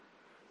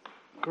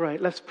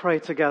Great, let's pray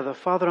together.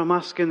 Father, I'm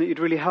asking that you'd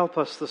really help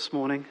us this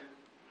morning.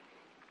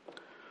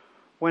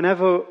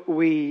 Whenever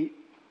we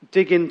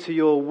dig into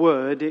your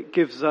word, it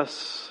gives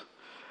us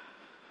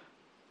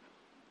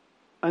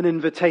an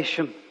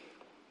invitation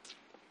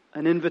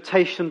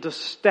to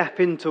step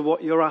into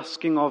what you're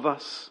asking of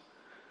us.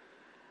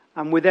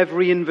 And with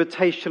every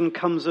invitation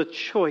comes a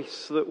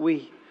choice that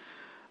we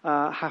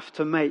have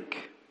to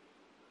make.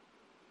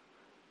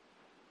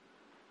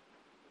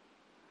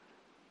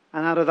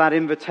 And out of that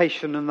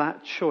invitation and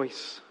that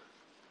choice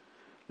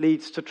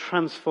leads to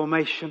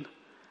transformation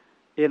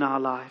in our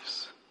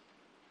lives.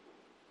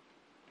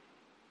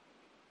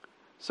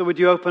 So would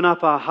you open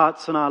up our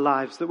hearts and our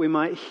lives that we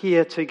might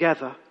hear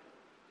together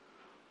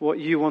what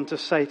you want to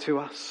say to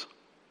us?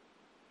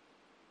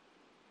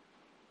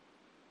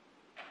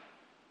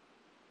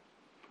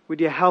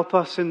 Would you help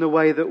us in the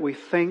way that we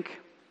think?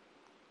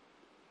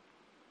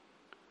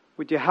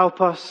 Would you help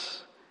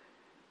us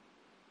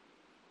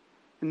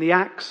in the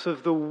acts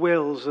of the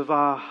wills of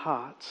our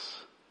hearts?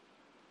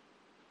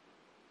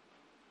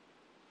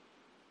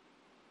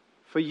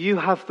 For you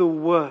have the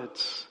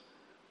words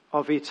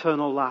of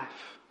eternal life.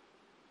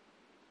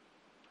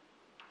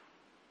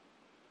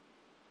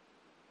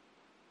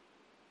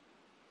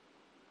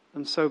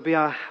 And so be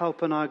our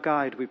help and our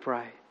guide, we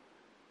pray.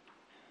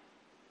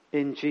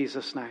 In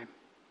Jesus' name.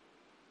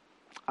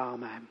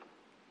 Amen.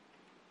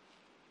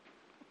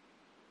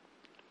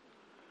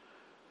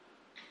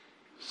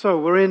 So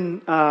we're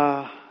in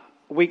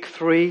week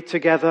 3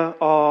 together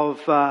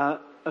of a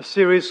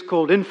series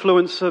called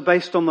Influencer,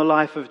 based on the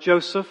life of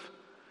Joseph.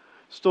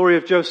 Story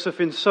of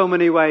Joseph in so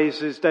many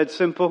ways is dead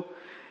simple.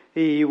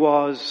 He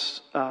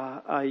was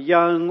a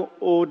young,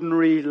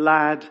 ordinary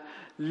lad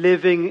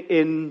living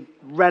in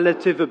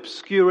relative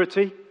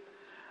obscurity,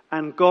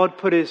 and God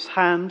put his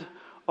hand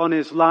on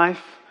his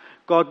life.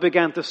 God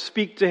began to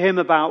speak to him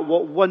about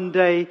what one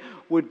day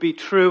would be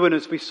true, and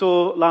as we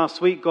saw last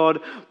week, God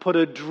put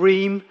a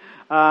dream,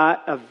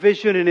 a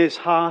vision in his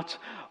heart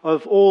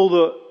of all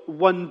that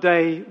one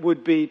day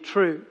would be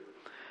true.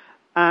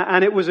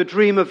 And it was a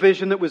dream, a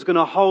vision that was going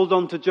to hold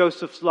on to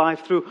Joseph's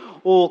life through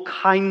all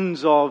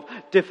kinds of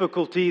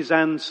difficulties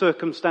and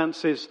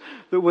circumstances,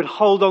 that would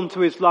hold on to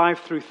his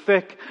life through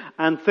thick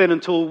and thin,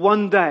 until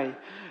one day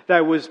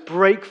there was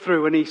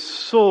breakthrough and he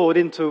soared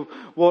into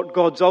what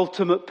God's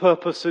ultimate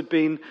purpose had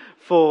been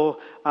for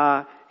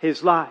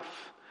his life.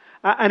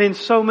 And in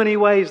so many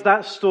ways,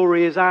 that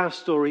story is our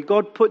story.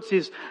 God puts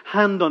his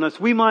hand on us.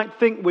 We might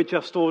think we're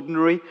just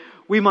ordinary.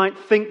 We might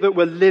think that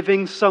we're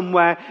living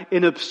somewhere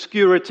in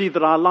obscurity,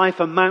 that our life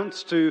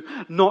amounts to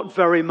not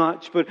very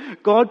much.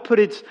 But God put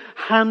his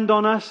hand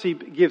on us. He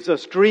gives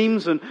us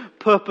dreams and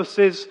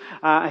purposes.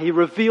 He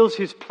reveals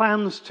his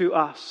plans to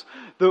us,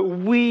 that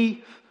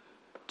we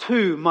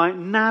too might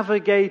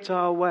navigate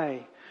our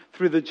way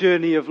through the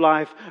journey of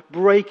life,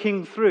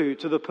 breaking through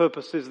to the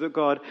purposes that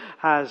God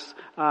has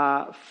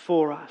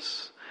for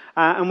us.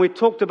 And we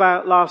talked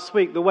about last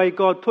week the way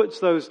God puts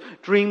those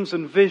dreams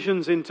and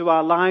visions into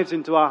our lives,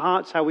 into our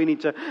hearts, how we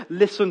need to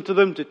listen to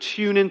them, to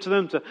tune into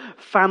them, to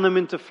fan them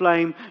into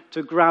flame,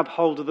 to grab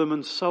hold of them,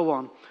 and so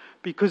on.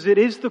 Because it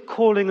is the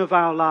calling of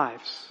our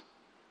lives,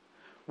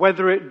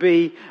 whether it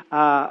be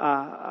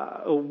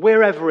or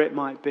wherever it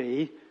might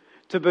be,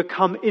 to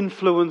become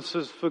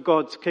influencers for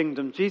God's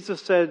kingdom.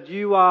 Jesus said,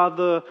 you are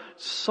the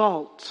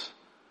salt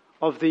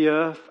of the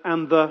earth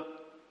and the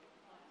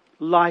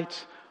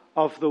light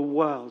of the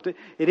world.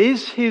 It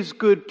is his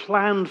good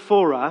plan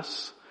for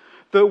us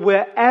that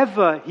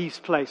wherever he's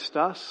placed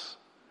us,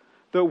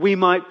 that we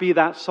might be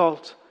that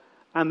salt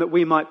and that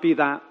we might be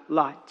that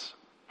light.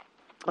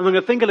 I'm going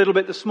to think a little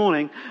bit this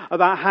morning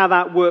about how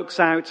that works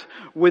out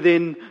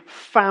within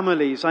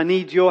families. I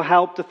need your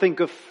help to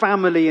think of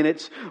family in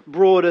its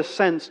broader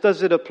sense.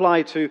 Does it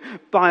apply to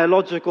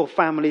biological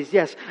families?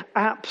 Yes,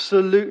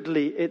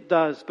 absolutely it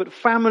does. But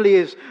family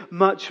is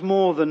much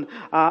more than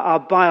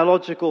our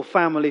biological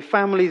family.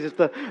 Families is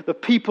the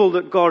people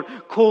that God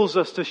calls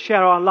us to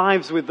share our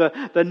lives with,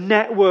 the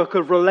network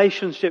of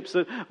relationships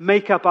that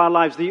make up our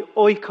lives, the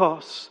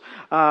oikos.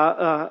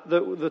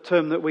 The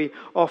term that we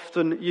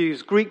often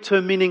use. Greek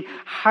term meaning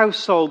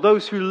household,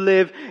 those who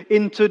live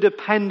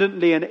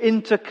interdependently and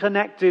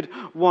interconnected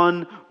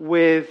one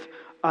with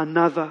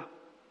another.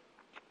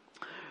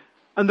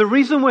 And the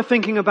reason we're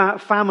thinking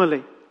about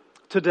family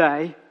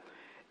today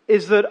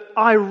is that,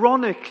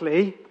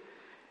 ironically,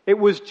 it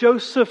was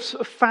Joseph's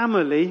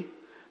family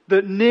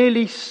that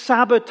nearly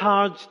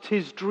sabotaged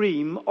his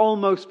dream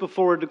almost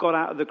before it got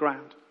out of the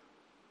ground.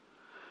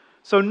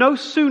 So no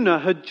sooner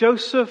had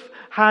Joseph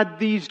had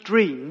these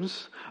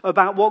dreams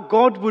about what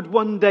God would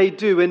one day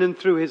do in and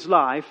through his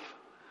life,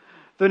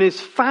 than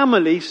his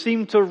family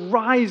seemed to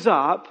rise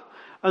up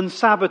and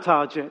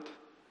sabotage it.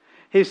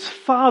 His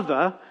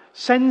father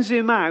sends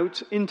him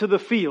out into the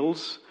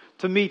fields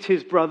to meet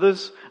his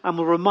brothers, and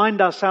we'll remind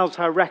ourselves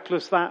how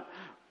reckless that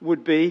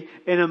would be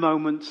in a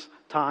moment's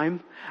time.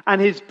 And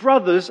his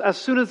brothers, as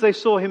soon as they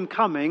saw him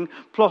coming,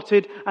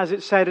 plotted, as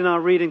it said in our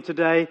reading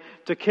today,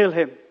 to kill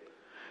him.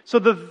 So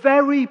the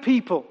very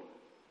people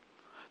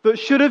that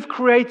should have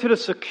created a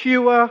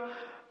secure,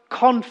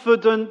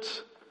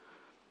 confident,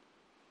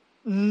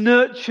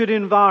 nurtured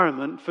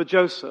environment for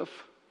Joseph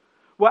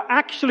were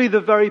actually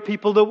the very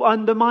people that were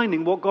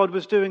undermining what God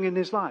was doing in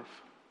his life.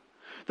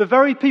 The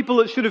very people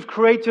that should have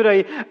created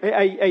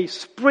a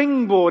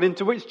springboard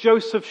into which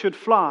Joseph should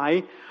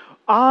fly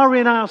are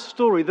in our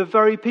story the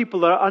very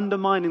people that are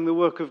undermining the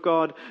work of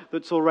God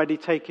that's already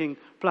taking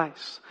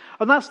place.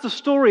 And that's the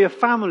story of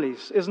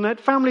families, isn't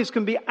it? Families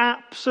can be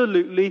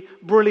absolutely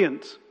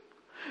brilliant.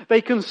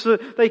 They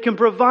can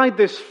provide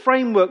this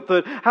framework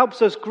that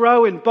helps us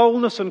grow in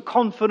boldness and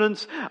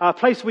confidence, a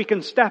place we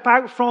can step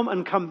out from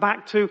and come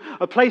back to,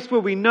 a place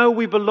where we know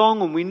we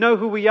belong and we know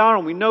who we are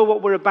and we know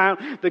what we're about,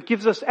 that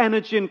gives us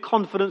energy and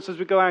confidence as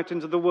we go out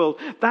into the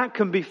world. That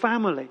can be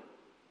family.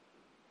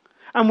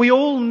 And we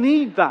all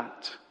need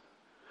that.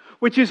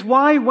 Which is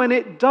why when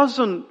it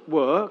doesn't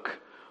work,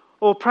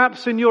 or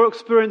perhaps in your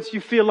experience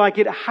you feel like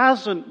it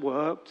hasn't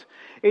worked,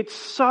 it's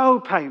so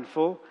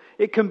painful.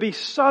 It can be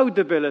so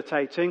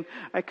debilitating.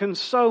 It can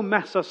so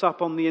mess us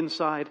up on the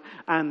inside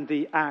and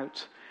the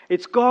out.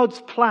 It's God's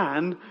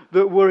plan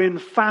that we're in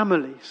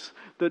families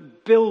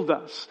that build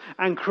us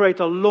and create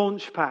a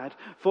launch pad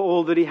for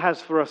all that he has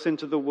for us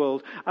into the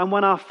world. And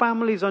when our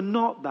families are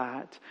not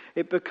that,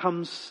 it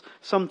becomes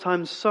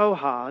sometimes so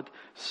hard,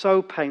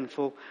 so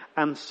painful,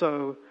 and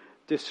so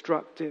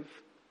destructive.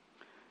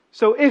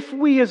 So if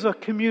we as a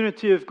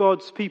community of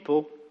God's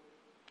people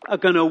are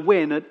going to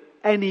win at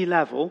any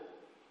level,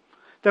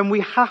 then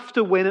we have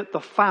to win at the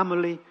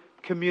family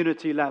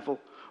community level.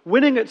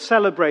 Winning at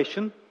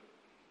celebration,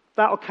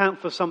 that'll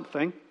count for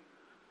something.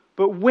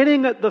 But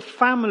winning at the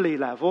family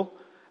level,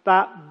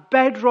 that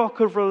bedrock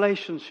of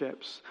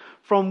relationships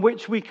from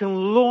which we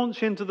can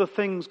launch into the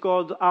things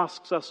God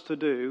asks us to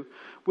do,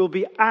 will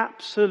be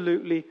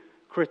absolutely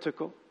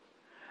critical.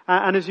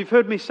 And as you've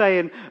heard me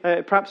say,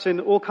 perhaps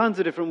in all kinds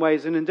of different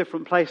ways and in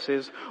different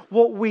places,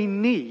 what we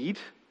need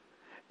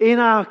in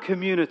our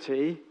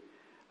community,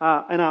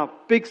 in our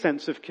big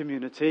sense of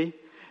community,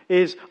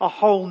 is a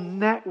whole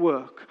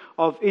network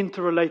of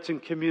interrelating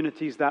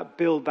communities that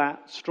build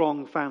that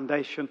strong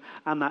foundation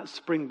and that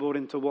springboard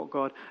into what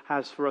God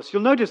has for us.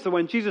 You'll notice that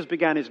when Jesus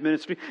began his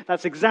ministry,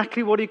 that's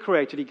exactly what he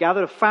created. He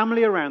gathered a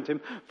family around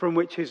him from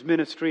which his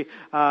ministry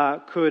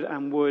could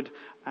and would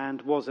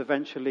and was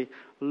eventually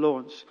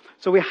launched.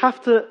 So we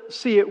have to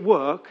see it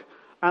work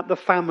at the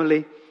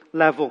family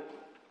level.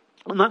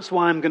 And that's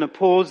why I'm going to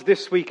pause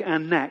this week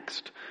and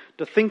next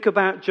to think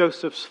about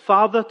Joseph's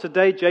father,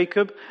 today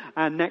Jacob,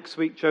 and next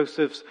week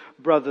Joseph's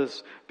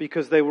brothers,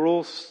 because they were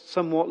all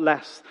somewhat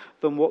less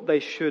than what they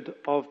should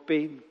have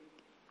been.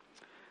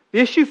 The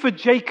issue for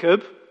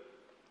Jacob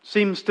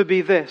seems to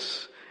be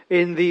this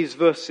in these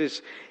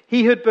verses.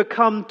 He had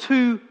become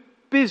too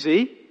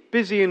busy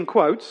in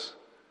quotes,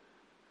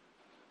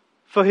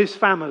 for his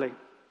family.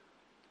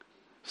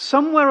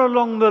 Somewhere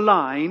along the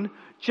line,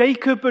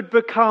 Jacob had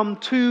become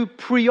too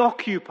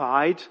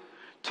preoccupied,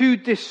 too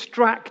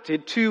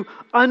distracted, too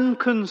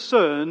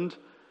unconcerned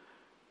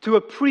to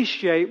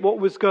appreciate what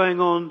was going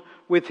on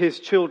with his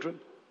children.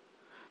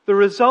 The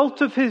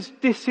result of his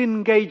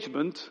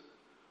disengagement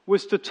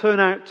was to turn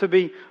out to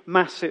be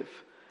massive.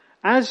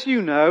 As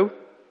you know,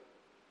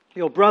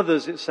 your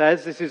brothers, it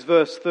says, this is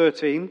verse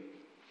 13,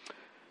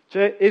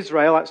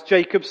 Israel, that's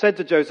Jacob, said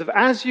to Joseph,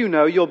 as you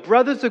know, your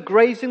brothers are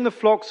grazing the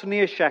flocks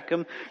near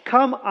Shechem.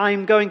 Come,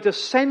 I'm going to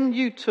send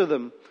you to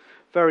them.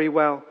 Very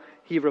well,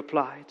 he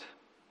replied.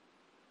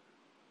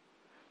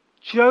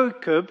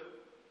 Jacob,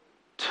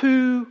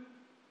 too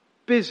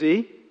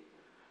busy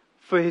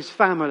for his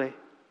family.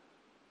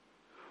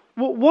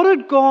 What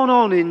had gone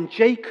on in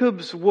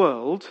Jacob's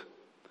world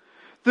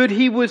that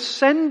he was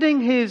sending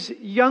his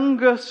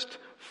youngest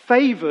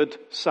favored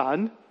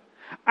son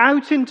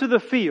out into the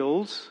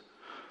fields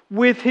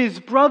with his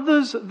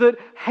brothers that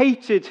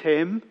hated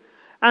him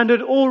and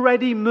had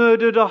already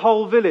murdered a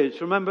whole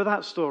village? Remember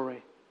that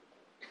story?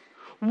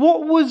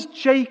 What was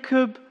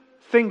Jacob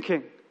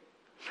thinking?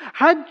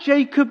 Had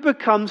Jacob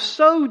become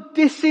so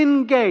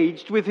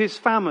disengaged with his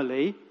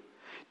family,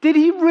 did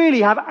he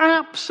really have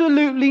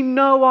absolutely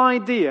no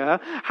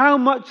idea how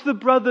much the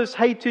brothers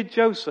hated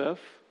Joseph?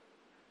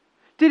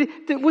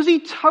 Was he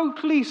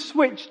totally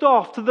switched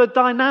off to the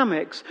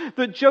dynamics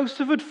that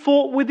Joseph had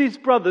fought with his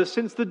brothers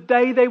since the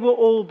day they were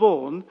all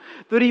born,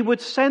 that he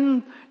would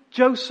send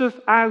Joseph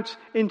out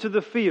into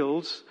the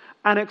fields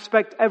and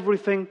expect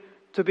everything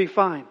to be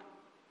fine?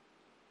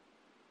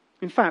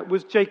 In fact,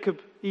 was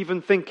Jacob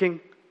even thinking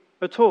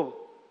at all?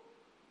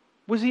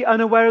 Was he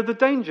unaware of the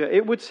danger?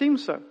 It would seem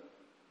so.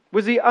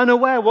 Was he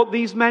unaware what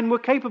these men were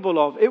capable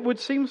of? It would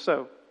seem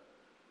so.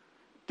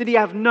 Did he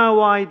have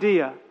no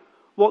idea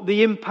what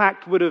the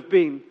impact would have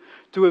been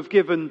to have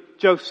given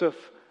Joseph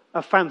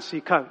a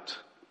fancy coat?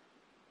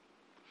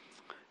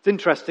 It's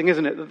interesting,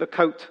 isn't it, that the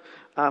coat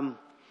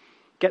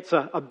gets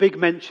a big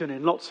mention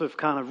in lots of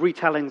kind of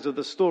retellings of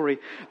the story.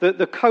 That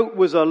the coat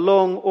was a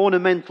long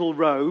ornamental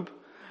robe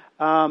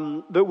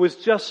that was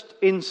just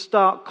in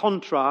stark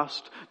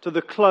contrast to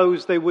the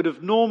clothes they would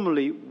have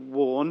normally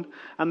worn,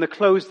 and the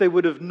clothes they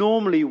would have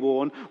normally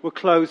worn were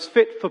clothes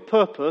fit for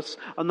purpose,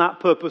 and that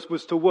purpose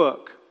was to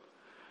work.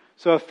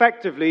 So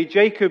effectively,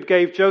 Jacob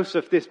gave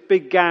Joseph this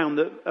big gown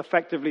that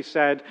effectively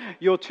said,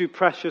 "You're too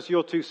precious,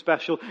 you're too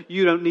special,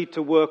 you don't need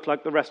to work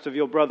like the rest of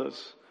your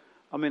brothers."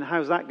 I mean,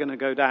 how's that going to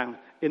go down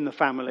in the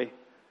family?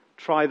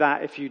 Try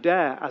that if you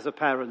dare as a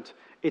parent.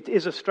 It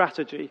is a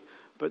strategy,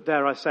 but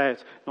dare I say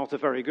it, not a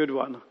very good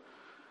one.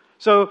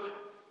 So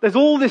there's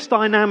all this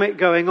dynamic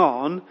going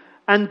on,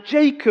 and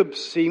Jacob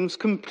seems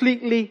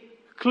completely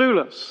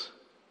clueless.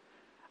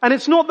 And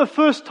it's not the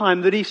first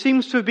time that he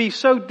seems to be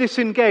so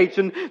disengaged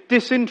and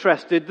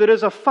disinterested that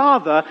as a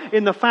father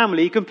in the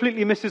family, he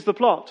completely misses the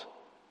plot.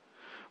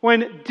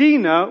 When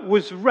Dinah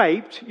was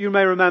raped, you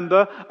may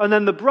remember, and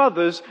then the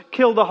brothers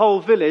killed the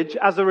whole village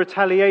as a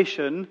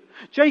retaliation,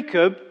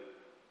 Jacob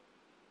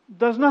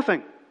does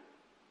nothing.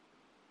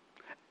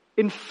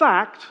 In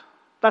fact,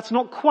 that's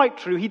not quite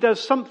true. He does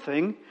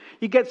something.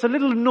 He gets a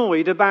little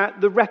annoyed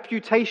about the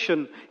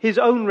reputation, his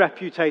own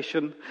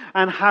reputation,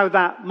 and how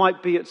that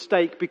might be at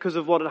stake because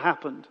of what had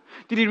happened.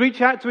 Did he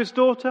reach out to his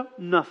daughter?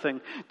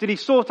 Nothing. Did he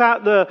sort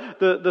out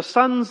the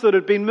sons that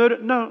had been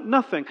murdered? No,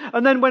 nothing.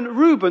 And then when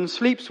Reuben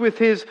sleeps with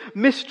his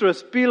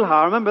mistress,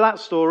 Bilhah, remember that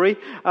story?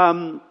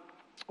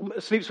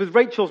 Sleeps with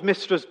Rachel's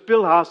mistress,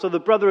 Bilhah, so the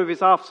brother of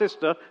his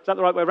half-sister. Is that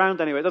the right way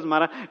around anyway? It doesn't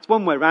matter. It's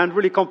one way around.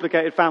 Really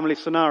complicated family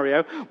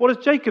scenario. What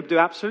does Jacob do?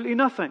 Absolutely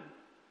nothing.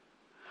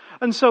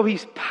 And so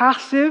he's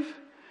passive,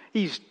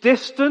 he's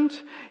distant,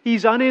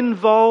 he's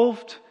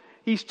uninvolved,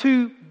 he's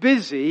too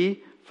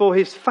busy for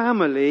his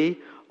family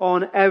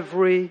on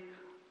every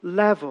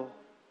level.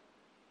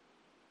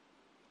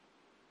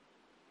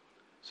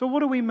 So what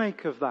do we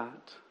make of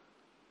that?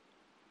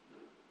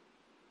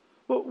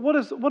 Well,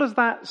 what does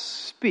that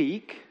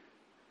speak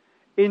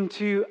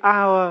into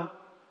our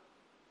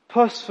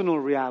personal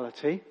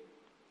reality?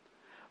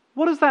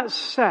 What does that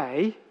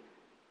say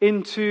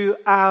into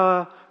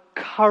our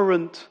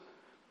current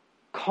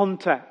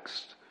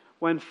context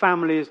when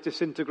family is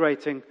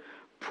disintegrating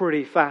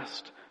pretty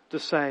fast, to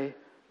say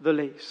the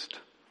least?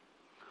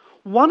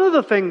 One of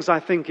the things I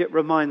think it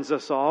reminds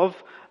us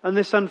of, and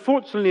this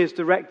unfortunately is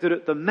directed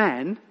at the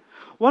men,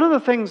 one of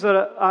the things that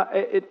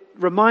it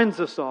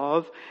reminds us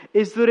of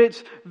is that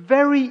it's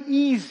very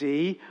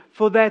easy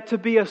for there to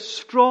be a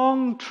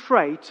strong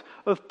trait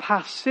of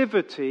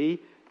passivity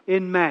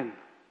in men.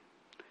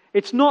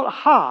 It's not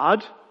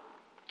hard,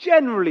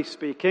 generally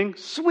speaking,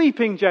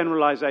 sweeping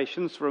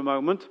generalizations for a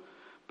moment,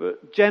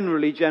 but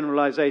generally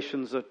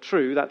generalizations are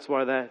true, that's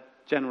why they're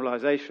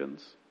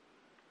generalizations.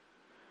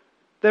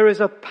 There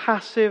is a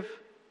passive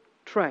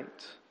trait.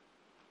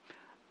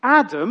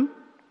 Adam,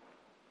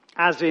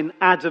 as in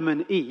Adam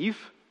and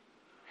Eve,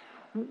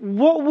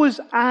 what was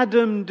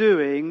Adam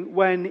doing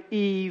when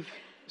Eve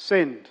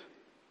sinned?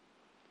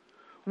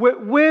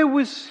 Where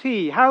was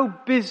he? How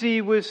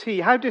busy was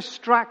he? How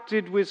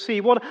distracted was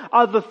he? What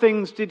other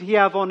things did he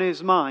have on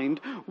his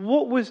mind?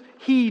 What was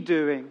he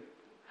doing?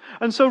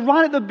 And so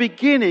right at the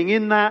beginning,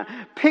 in that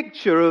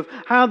picture of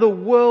how the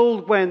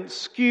world went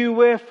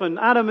skew-whiff and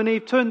Adam and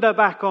Eve turned their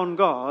back on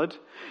God,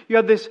 you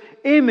have this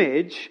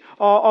image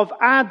of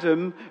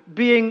Adam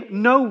being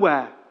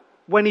nowhere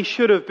when he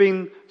should have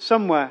been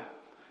somewhere.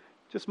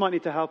 Just might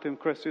need to help him,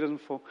 Chris, so he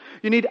doesn't fall.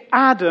 You need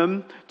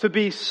Adam to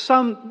be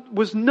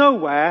was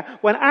nowhere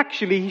when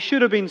actually he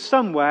should have been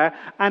somewhere,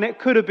 and it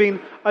could have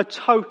been a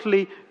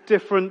totally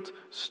different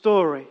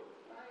story.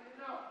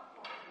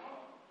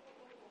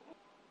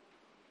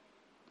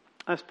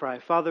 Let's pray.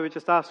 Father, we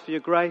just ask for your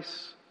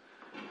grace.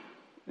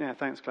 Yeah,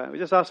 thanks, Claire. We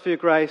just ask for your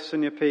grace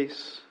and your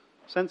peace.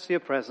 Sense your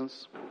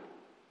presence.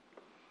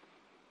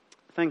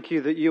 Thank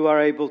you that you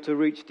are able to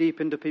reach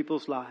deep into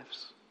people's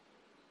lives.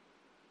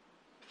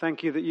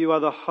 Thank you that you are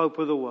the hope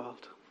of the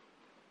world.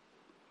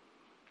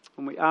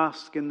 And we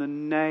ask in the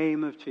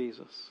name of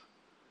Jesus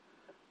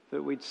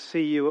that we'd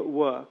see you at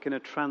work in a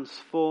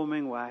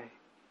transforming way.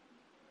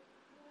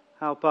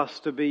 Help us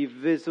to be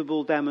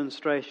visible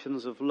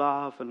demonstrations of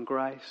love and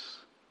grace.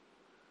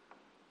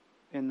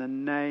 In the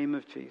name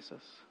of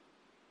Jesus.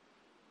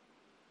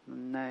 In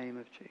the name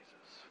of Jesus.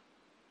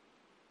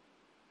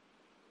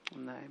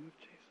 In the name of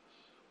Jesus.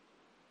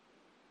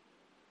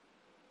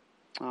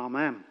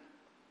 Amen.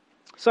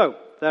 So,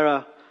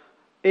 there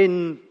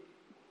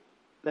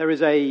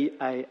is a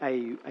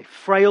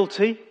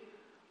frailty,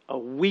 a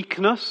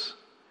weakness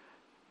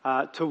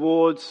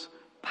towards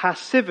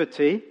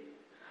passivity,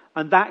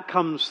 and that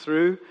comes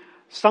through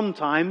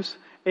sometimes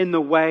in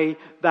the way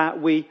that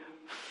we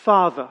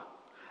father.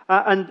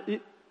 And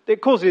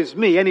it causes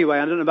me anyway,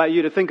 I don't know about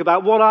you, to think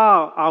about what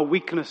are our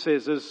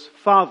weaknesses as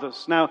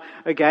fathers. Now,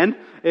 again,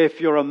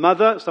 if you're a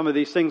mother, some of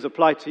these things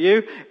apply to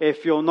you.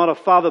 If you're not a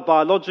father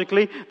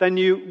biologically,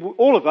 then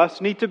all of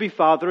us need to be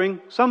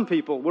fathering some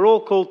people. We're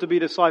all called to be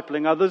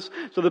discipling others.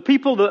 So the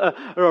people that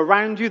are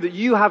around you, that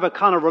you have a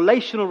kind of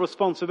relational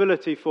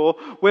responsibility for,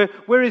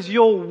 where is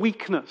your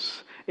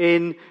weakness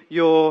in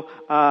your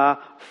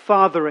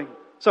fathering?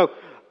 So,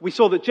 we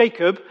saw that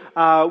Jacob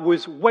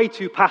was way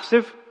too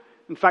passive.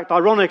 In fact,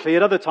 ironically,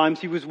 at other times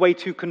he was way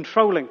too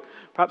controlling.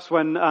 Perhaps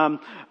when,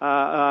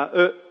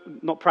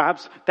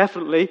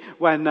 definitely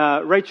when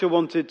Jacob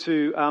wanted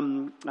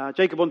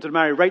to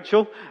marry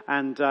Rachel,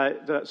 and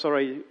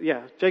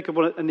Jacob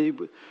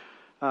wanted,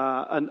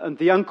 and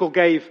the uncle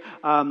gave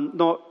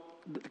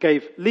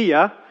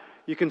Leah.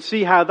 You can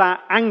see how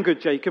that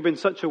angered Jacob in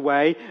such a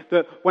way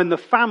that when the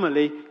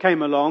family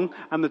came along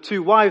and the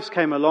two wives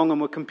came along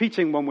and were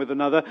competing one with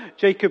another,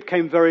 Jacob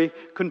came very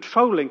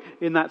controlling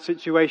in that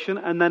situation.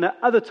 And then at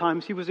other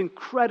times he was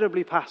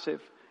incredibly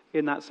passive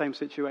in that same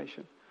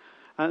situation.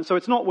 And so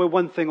it's not we're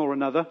one thing or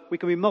another. We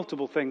can be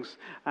multiple things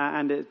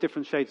and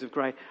different shades of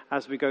grey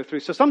as we go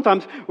through. So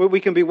sometimes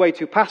we can be way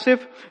too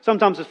passive.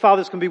 Sometimes as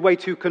fathers can be way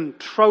too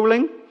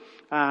controlling.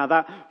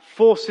 That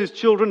forces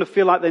children to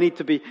feel like they need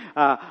to be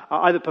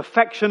either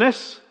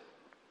perfectionists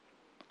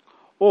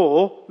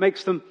or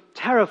makes them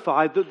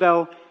terrified that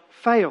they'll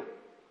fail.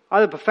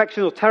 Either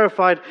perfectionist or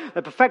terrified.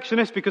 They're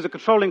perfectionists because a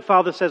controlling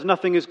father says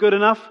nothing is good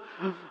enough.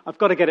 I've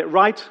got to get it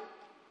right.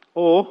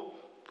 Or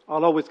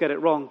I'll always get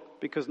it wrong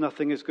because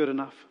nothing is good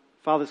enough.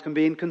 Fathers can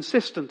be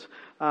inconsistent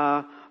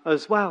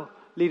as well,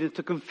 leading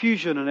to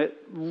confusion, and it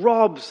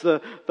robs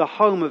the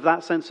home of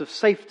that sense of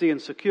safety and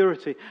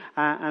security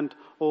and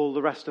all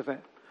the rest of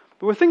it.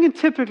 But we're thinking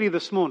typically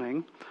this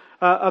morning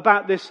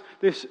about this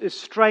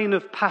strain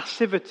of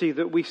passivity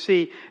that we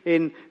see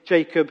in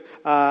Jacob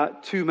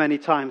too many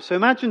times. So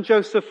imagine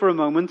Joseph for a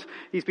moment.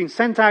 He's been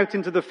sent out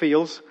into the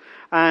fields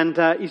and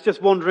he's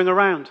just wandering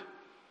around.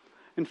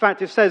 In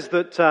fact, it says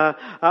that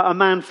a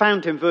man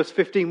found him, verse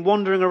 15,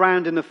 wandering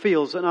around in the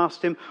fields and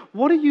asked him,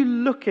 "What are you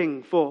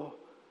looking for?"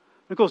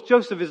 And of course,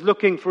 Joseph is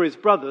looking for his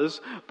brothers,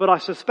 but I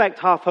suspect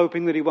half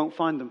hoping that he won't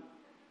find them.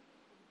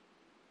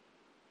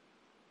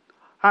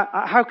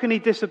 How can he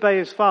disobey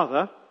his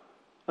father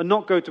and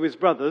not go to his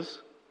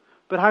brothers?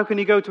 But how can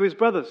he go to his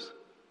brothers?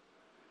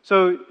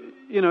 So,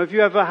 if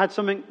you ever had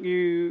something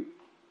you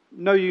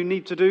know you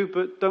need to do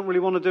but don't really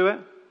want to do it,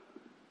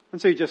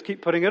 and so you just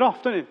keep putting it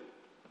off, don't you?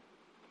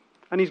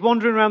 And he's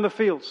wandering around the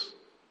fields.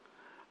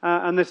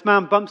 And this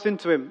man bumps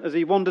into him as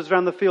he wanders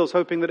around the fields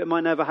hoping that it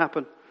might never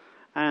happen.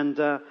 And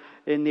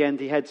in the end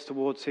he heads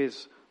towards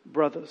his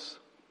brothers.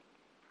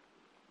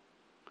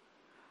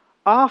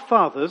 Are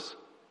fathers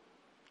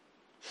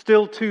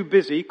still too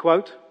busy,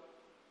 quote,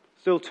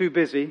 still too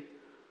busy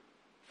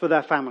for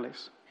their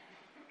families?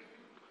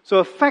 So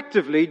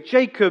effectively,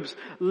 Jacob's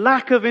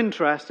lack of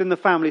interest in the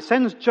family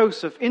sends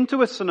Joseph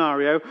into a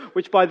scenario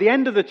which by the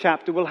end of the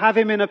chapter will have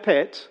him in a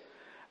pit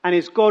and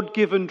his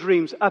God-given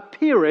dreams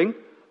appearing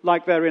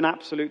like they're in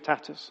absolute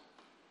tatters.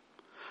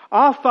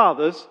 Are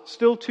fathers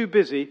still too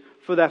busy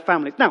for their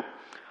families? Now,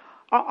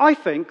 I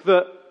think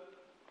that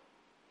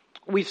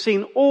we've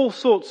seen all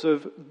sorts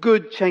of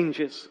good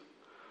changes.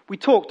 We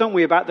talk, don't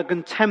we, about the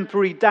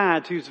contemporary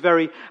dad who's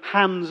very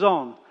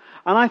hands-on.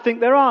 And I think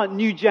there are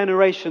new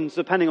generations,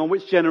 depending on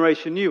which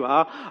generation you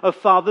are, of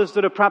fathers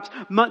that are perhaps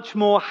much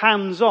more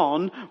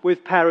hands-on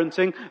with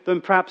parenting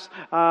than perhaps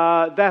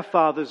their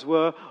fathers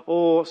were,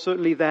 or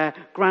certainly their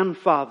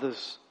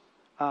grandfathers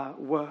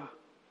were.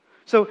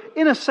 So,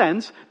 in a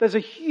sense, there's a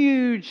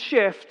huge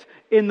shift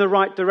in the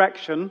right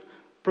direction,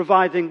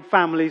 providing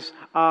families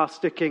are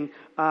sticking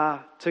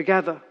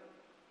together.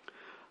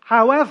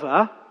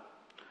 However,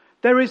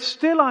 there is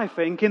still, I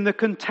think, in the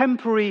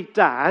contemporary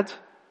dad,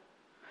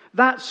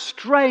 that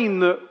strain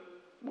that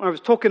I was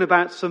talking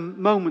about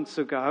some moments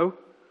ago,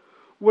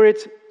 where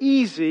it's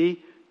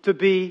easy to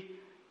be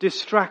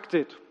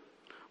distracted,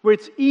 where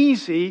it's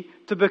easy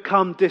to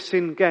become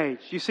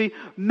disengaged. You see,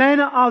 men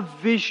are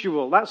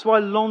visual. That's why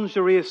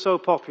lingerie is so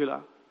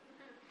popular.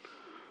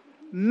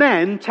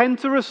 Men tend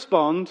to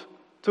respond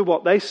to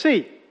what they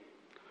see.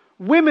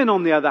 Women,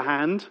 on the other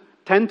hand,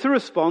 tend to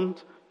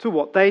respond to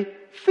what they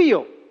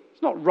feel.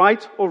 It's not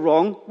right or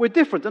wrong, we're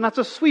different. And that's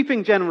a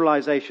sweeping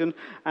generalization,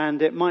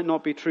 and it might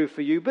not be true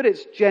for you, but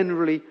it's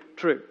generally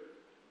true.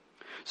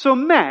 So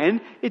men,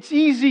 it's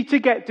easy to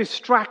get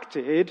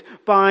distracted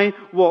by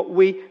what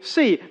we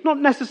see. Not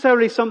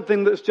necessarily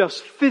something that's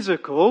just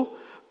physical,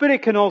 but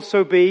it can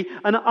also be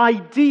an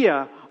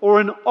idea or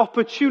an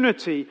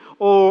opportunity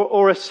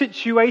or a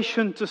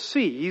situation to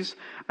seize,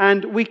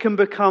 and we can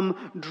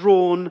become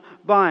drawn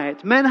by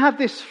it. Men have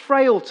this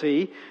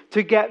frailty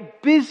to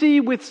get busy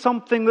with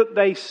something that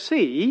they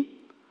see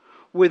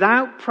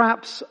without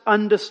perhaps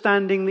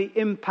understanding the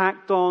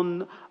impact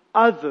on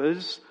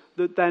others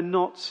that they're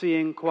not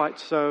seeing quite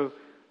so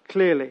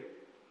clearly.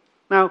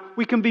 Now,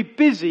 we can be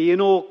busy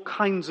in all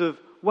kinds of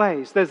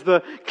ways. There's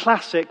the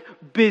classic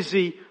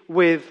busy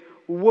with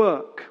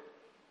work.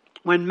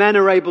 When men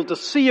are able to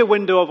see a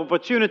window of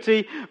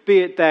opportunity,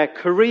 be it their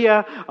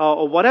career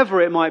or whatever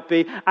it might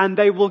be, and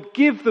they will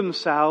give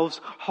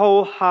themselves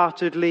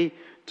wholeheartedly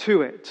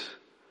to it.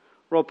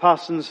 Rob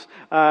Parsons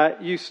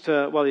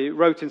he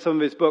wrote in some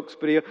of his books,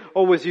 but he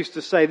always used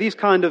to say, these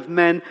kind of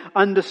men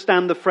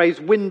understand the phrase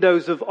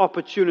windows of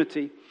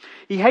opportunity.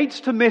 He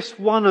hates to miss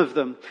one of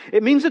them.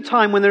 It means a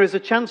time when there is a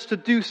chance to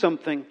do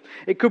something.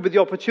 It could be the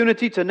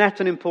opportunity to net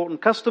an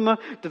important customer,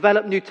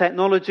 develop new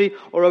technology,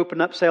 or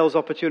open up sales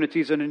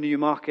opportunities in a new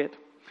market.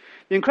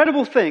 The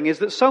incredible thing is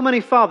that so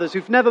many fathers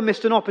who've never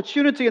missed an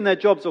opportunity in their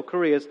jobs or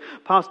careers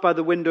pass by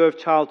the window of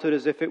childhood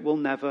as if it will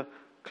never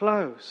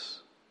close.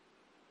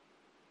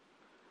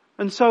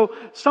 And so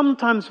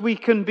sometimes we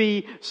can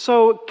be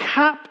so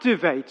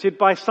captivated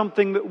by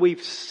something that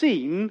we've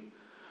seen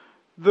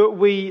that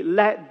we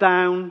let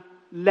down,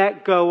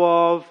 let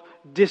go of,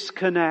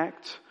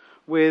 disconnect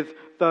with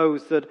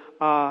those that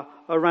are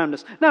around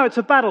us. Now, it's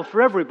a battle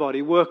for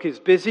everybody. Work is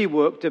busy.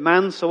 Work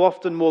demands so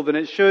often more than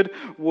it should.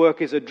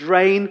 Work is a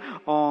drain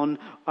on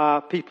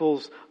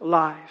people's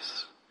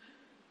lives.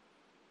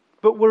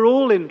 But we're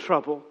all in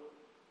trouble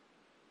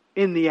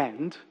in the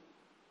end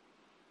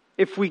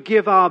if we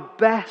give our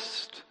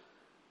best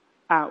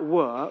at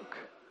work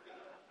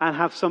and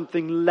have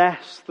something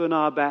less than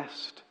our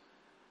best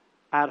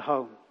at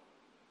home.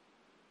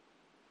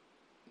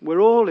 We're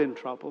all in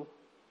trouble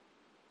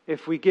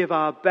if we give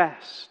our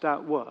best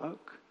at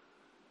work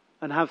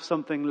and have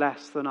something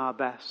less than our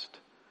best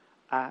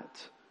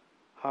at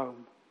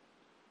home.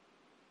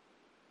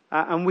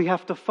 And we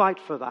have to fight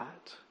for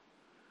that.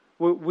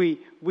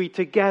 We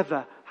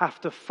together have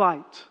to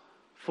fight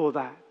for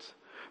that.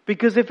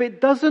 Because if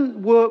it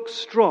doesn't work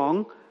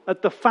strong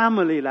at the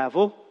family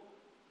level,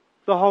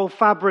 the whole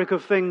fabric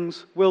of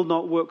things will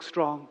not work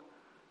strong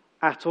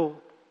at all.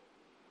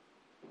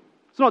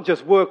 It's not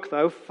just work,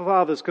 though.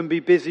 Fathers can be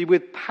busy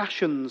with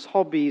passions,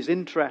 hobbies,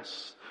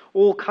 interests,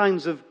 all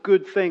kinds of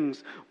good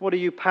things. What are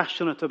you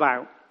passionate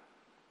about?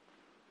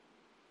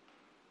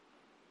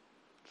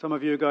 Some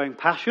of you are going,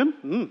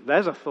 passion?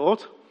 There's a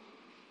thought.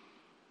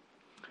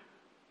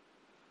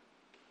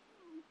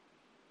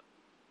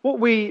 What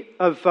we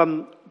have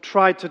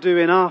tried to do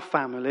in our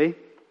family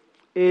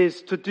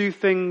is to do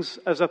things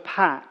as a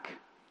pack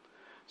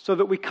so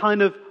that we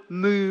kind of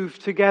move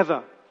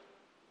together.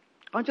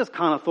 I just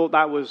kind of thought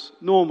that was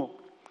normal.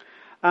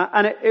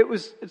 And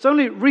it's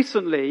only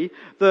recently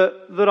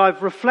that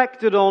I've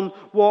reflected on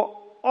what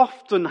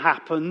often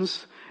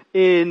happens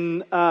in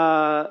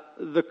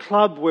the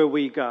club where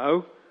we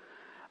go,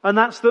 and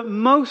that's that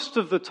most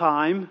of the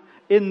time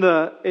in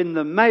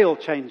the male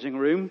changing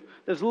room,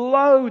 there's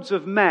loads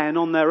of men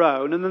on their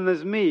own, and then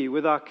there's me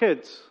with our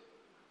kids.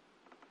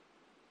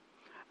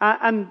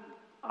 And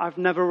I've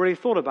never really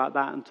thought about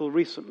that until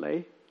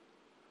recently.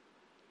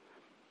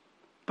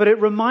 But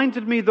it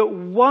reminded me that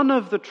one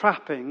of the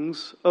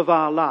trappings of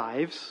our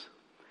lives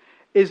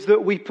is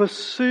that we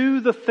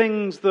pursue the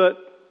things that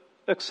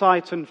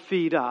excite and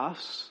feed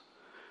us,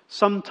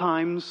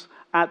 sometimes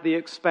at the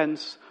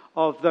expense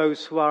of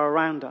those who are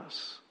around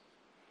us.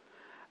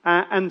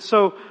 And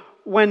so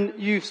when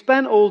you've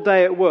spent all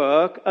day at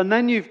work, and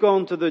then you've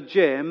gone to the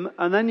gym,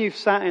 and then you've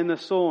sat in the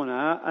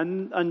sauna,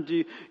 and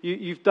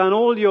you've done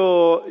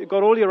you've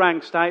got all your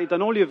angst out, you've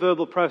done all your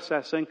verbal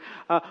processing,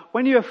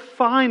 when you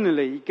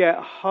finally get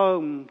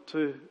home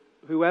to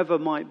whoever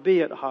might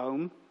be at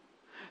home,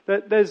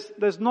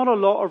 there's not a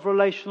lot of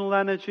relational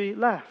energy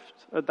left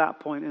at that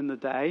point in the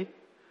day.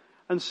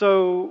 And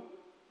so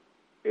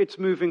it's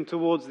moving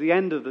towards the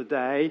end of the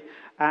day,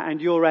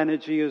 and your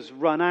energy has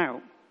run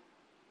out.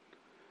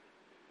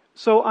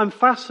 So I'm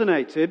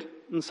fascinated,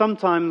 and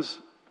sometimes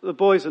the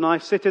boys and I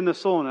sit in the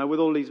sauna with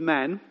all these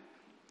men,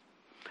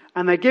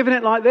 and they're giving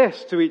it like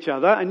this to each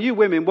other, and you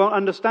women won't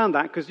understand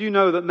that because you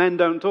know that men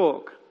don't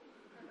talk.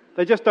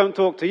 They just don't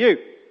talk to you.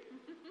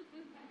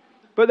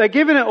 But they're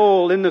giving it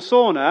all in the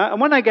sauna, and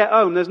when they get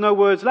home, there's no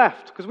words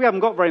left, because we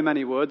haven't got very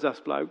many words, us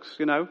blokes,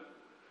 you know.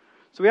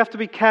 So we have to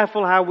be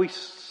careful how we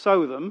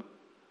sow them.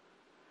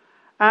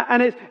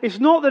 And it's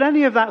not that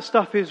any of that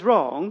stuff is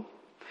wrong.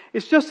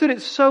 It's just that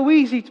it's so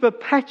easy to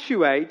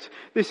perpetuate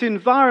this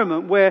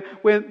environment where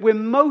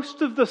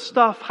most of the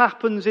stuff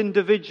happens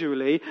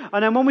individually,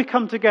 and then when we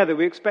come together,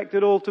 we expect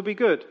it all to be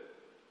good.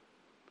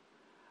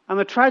 And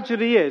the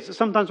tragedy is that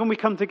sometimes when we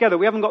come together,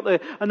 we haven't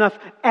got enough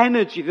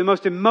energy, the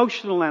most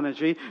emotional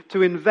energy,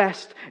 to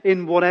invest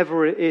in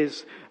whatever it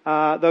is,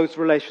 those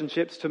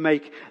relationships, to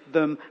make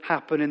them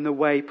happen in the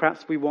way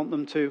perhaps we want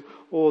them to,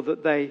 or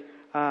that they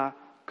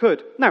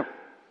could. Now,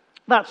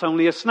 that's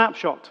only a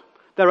snapshot.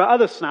 There are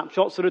other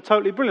snapshots that are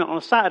totally brilliant. On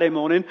a Saturday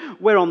morning,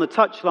 we're on the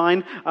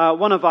touchline.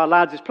 One of our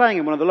lads is playing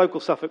in one of the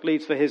local Suffolk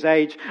leagues for his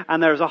age,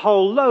 and there's a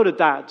whole load of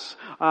dads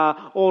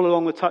all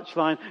along the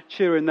touchline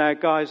cheering their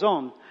guys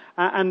on.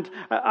 And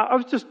I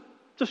was just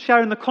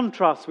sharing the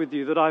contrast with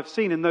you that I've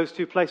seen in those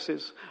two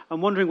places,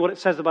 and wondering what it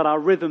says about our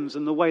rhythms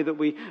and the way that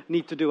we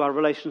need to do our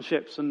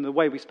relationships and the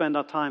way we spend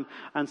our time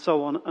and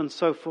so on and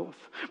so forth.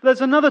 But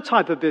there's another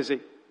type of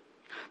busy.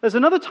 There's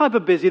another type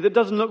of busy that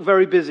doesn't look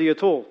very busy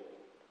at all.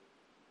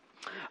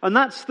 And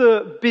that's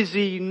the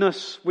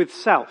busyness with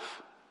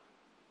self.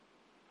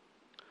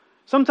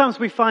 Sometimes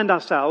we find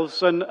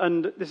ourselves,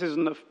 and this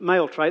isn't a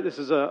male trait, this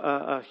is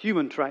a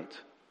human trait,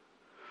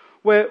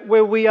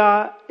 where we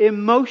are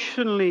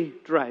emotionally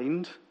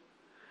drained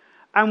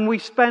and we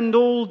spend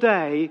all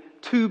day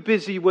too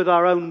busy with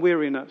our own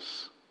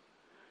weariness,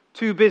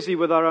 too busy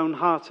with our own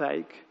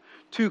heartache,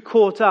 too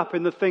caught up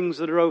in the things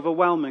that are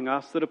overwhelming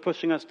us, that are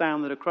pushing us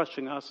down, that are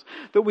crushing us,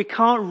 that we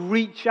can't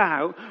reach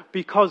out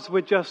because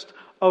we're just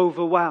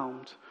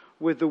overwhelmed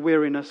with the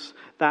weariness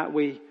that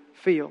we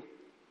feel.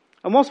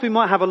 And whilst we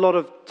might have a lot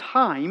of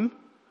time,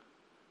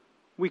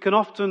 we can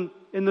often,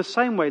 in the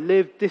same way,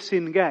 live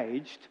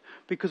disengaged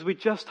because we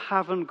just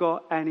haven't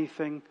got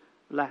anything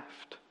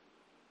left.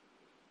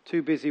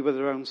 Too busy with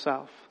our own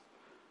self.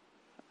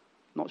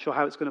 Not sure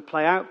how it's going to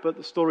play out, but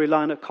the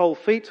storyline at Cold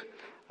Feet,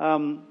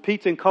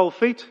 Pete in Cold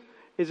Feet,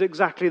 is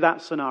exactly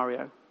that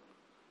scenario.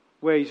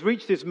 Where he's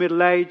reached his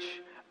middle age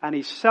and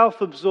he's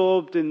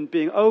self-absorbed in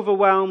being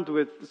overwhelmed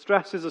with the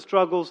stresses, the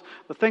struggles,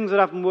 the things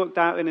that haven't worked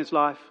out in his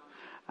life.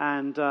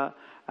 And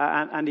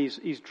he's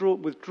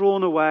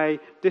withdrawn away,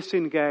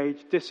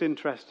 disengaged,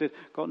 disinterested,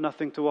 got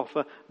nothing to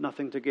offer,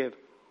 nothing to give.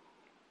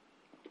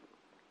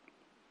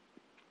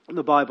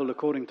 The Bible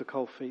according to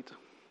Cold Feet.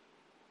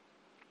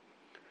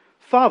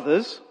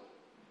 Fathers,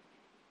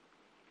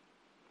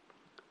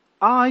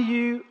 are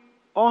you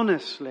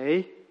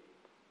honestly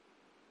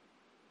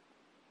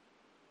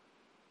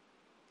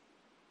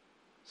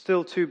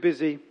still too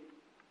busy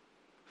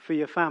for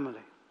your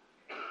family?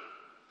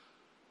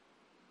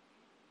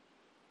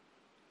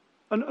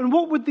 And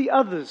what would the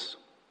others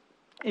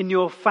in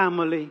your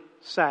family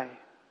say?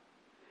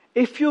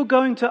 If you're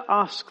going to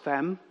ask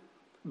them,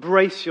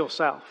 brace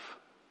yourself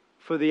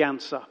for the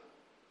answer.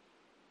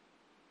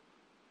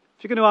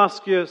 If you're going to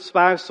ask your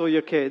spouse or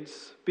your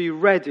kids, be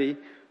ready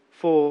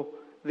for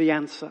the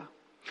answer.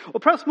 Or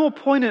perhaps more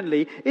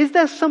poignantly, is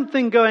there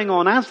something going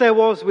on, as there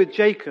was with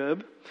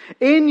Jacob,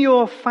 in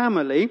your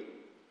family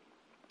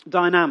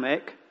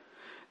dynamic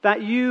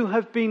that you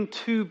have been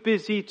too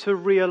busy to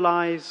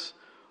realize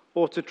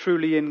or to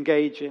truly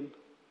engage in?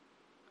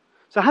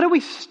 So how do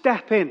we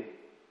step in?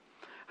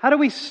 How do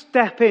we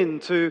step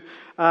into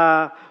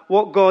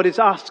what God is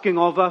asking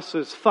of us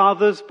as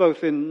fathers,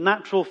 both in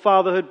natural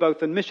fatherhood,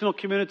 both in missional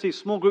communities,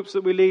 small groups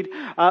that we lead,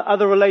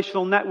 other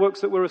relational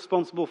networks that we're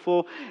responsible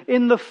for,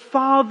 in the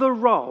father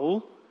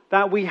role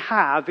that we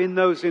have in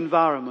those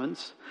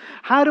environments?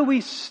 How do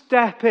we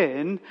step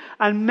in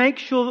and make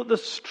sure that the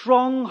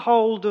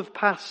stronghold of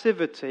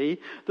passivity,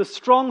 the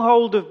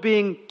stronghold of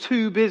being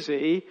too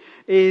busy,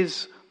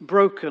 is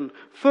broken?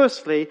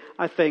 Firstly,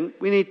 I think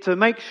we need to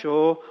make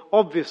sure,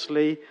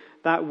 obviously,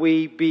 that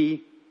we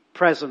be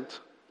present.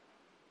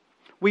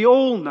 We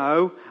all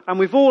know, and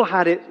we've all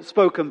had it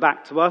spoken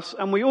back to us,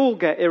 and we all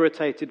get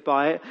irritated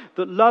by it,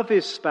 that love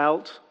is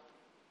spelt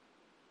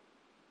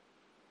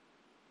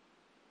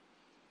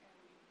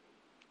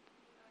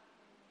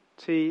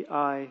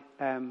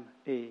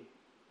T-I-M-E.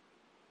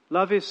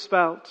 Love is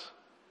spelt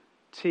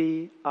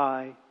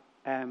T-I-M-E.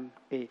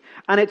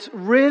 And it's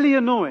really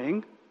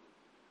annoying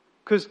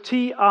because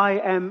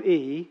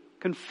T-I-M-E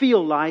can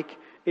feel like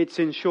it's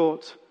in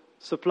short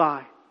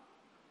supply.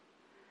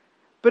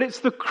 But it's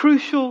the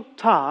crucial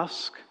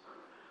task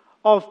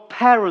of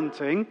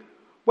parenting,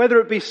 whether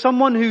it be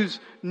someone who's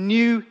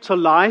new to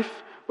life,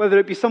 whether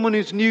it be someone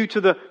who's new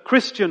to the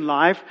Christian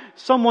life,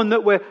 someone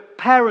that we're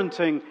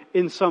parenting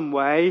in some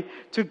way,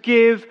 to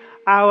give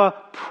our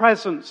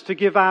presence, to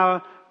give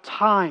our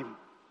time.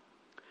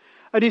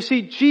 And you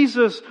see,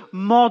 Jesus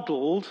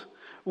modeled,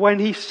 when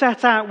he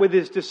set out with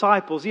his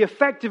disciples, he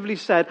effectively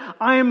said,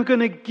 I am going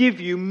to give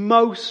you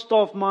most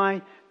of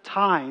my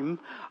time.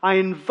 I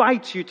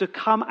invite you to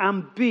come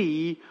and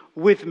be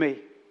with me.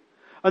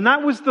 And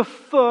that was the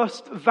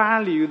first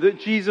value that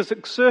Jesus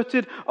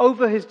exerted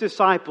over his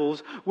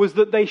disciples, was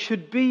that they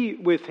should be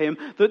with him,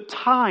 that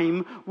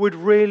time would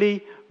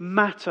really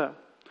matter.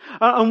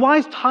 And why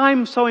is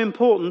time so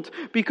important?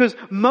 Because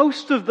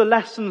most of the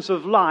lessons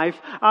of life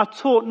are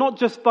taught not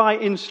just by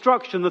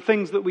instruction, the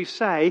things that we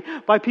say,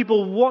 by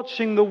people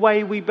watching the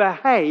way we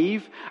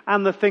behave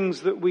and the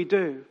things that we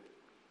do.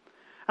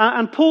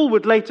 And Paul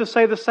would later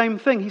say the same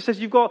thing. He says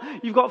you've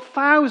got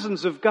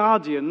thousands of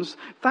guardians,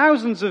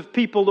 thousands of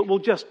people that will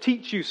just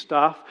teach you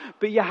stuff,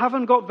 but you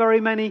haven't got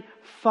very many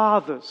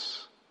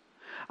fathers.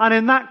 And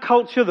in that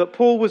culture that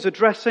Paul was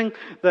addressing,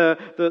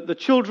 the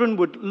children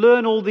would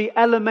learn all the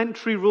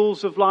elementary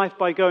rules of life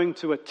by going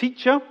to a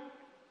teacher.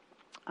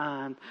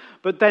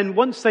 But then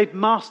once they'd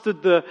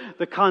mastered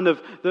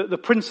the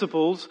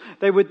principles,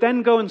 they would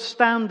then go and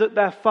stand at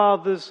their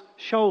father's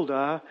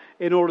shoulder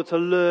in order to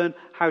learn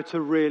how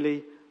to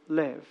really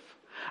live.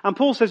 And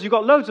Paul says you've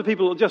got loads of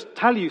people that just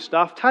tell you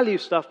stuff,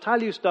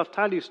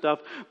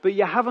 but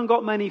you haven't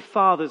got many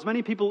fathers.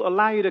 Many people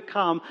allow you to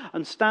come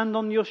and stand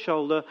on your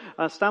shoulder,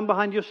 stand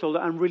behind your shoulder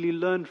and really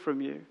learn from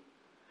you.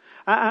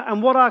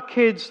 And what our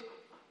kids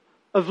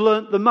have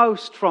learnt the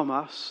most from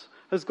us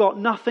has got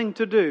nothing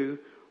to do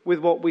with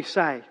what we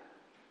say.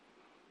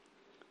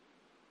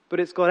 But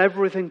it's got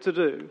everything to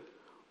do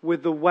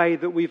with the way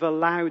that we've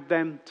allowed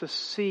them to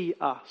see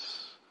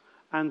us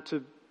and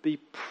to be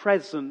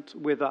present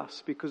with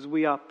us because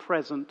we are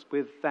present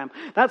with them.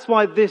 That's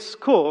why this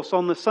course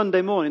on the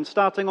Sunday morning,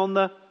 starting on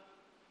the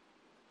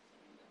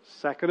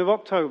 2nd of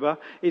October,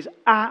 is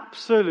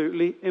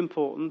absolutely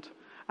important.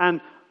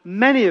 And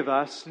many of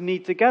us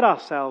need to get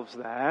ourselves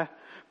there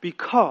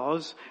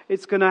because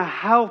it's going to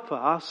help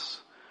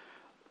us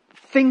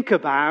think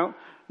about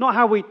not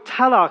how we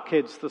tell our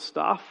kids the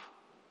stuff,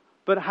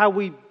 but how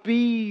we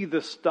be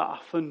the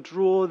stuff and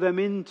draw them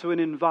into an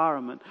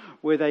environment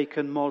where they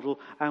can model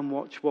and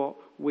watch what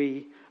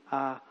we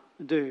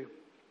do.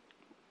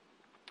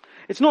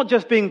 It's not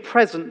just being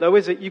present though,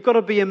 is it? You've got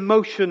to be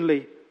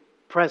emotionally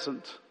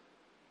present.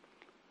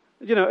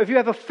 You know, have you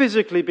ever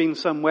physically been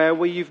somewhere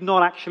where you've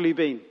not actually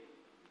been?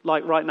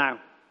 Like right now.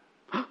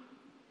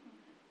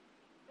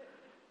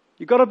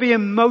 You've got to be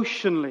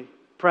emotionally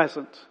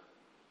present.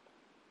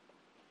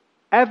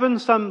 Evan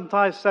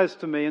sometimes says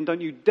to me, and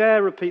don't you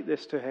dare repeat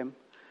this to him,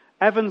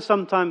 Evan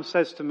sometimes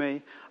says to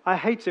me, I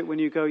hate it when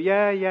you go,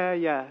 yeah, yeah,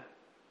 yeah.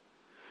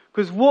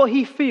 Because what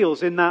he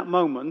feels in that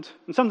moment,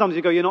 and sometimes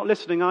you go, you're not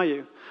listening, are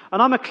you?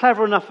 And I'm a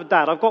clever enough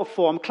dad, I've got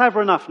 4, I'm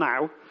clever enough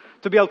now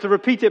to be able to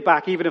repeat it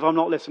back even if I'm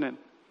not listening.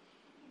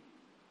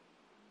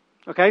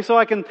 Okay,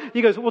 so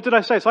he goes, what did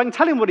I say? So I can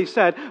tell him what he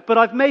said, but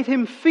I've made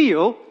him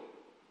feel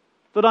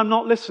that I'm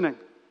not listening.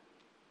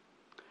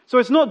 So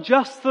it's not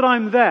just that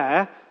I'm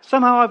there,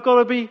 somehow I've got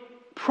to be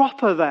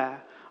proper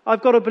there.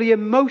 I've got to be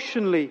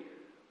emotionally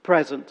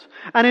present.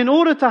 And in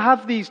order to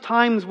have these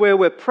times where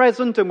we're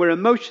present and we're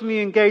emotionally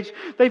engaged,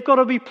 they've got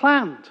to be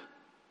planned.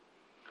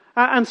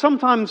 And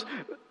sometimes,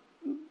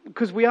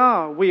 because we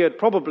are weird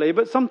probably,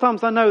 but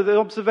sometimes I know the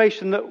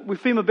observation that we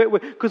feel a bit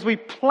weird, because we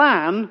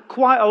plan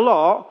quite a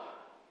lot,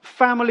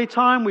 family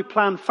time, we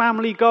plan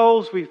family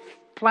goals, we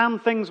plan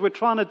things we're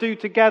trying to do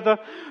together,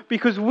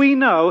 because we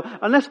know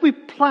unless we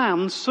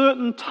plan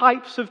certain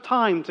types of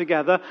time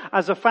together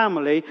as a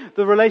family,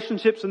 the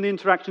relationships and the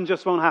interaction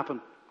just won't happen.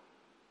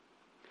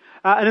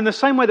 And in the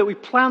same way that we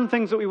plan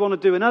things that we want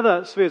to do in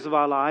other spheres of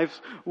our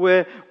lives,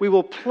 where we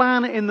will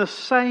plan in the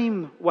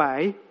same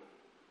way,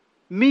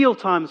 meal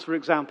times, for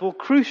example,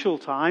 crucial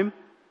time.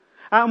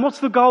 And what's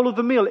the goal of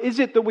the meal? Is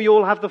it that we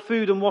all have the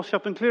food and wash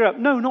up and clear up?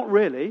 No, not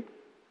really.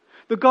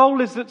 The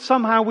goal is that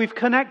somehow we've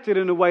connected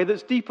in a way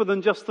that's deeper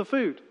than just the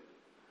food.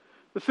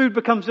 The food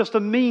becomes just a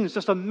means,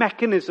 just a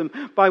mechanism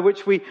by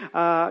which we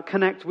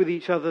connect with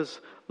each other's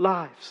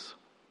lives.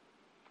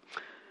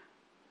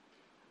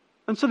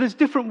 And so there's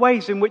different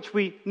ways in which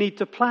we need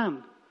to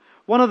plan.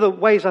 One of the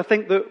ways I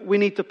think that we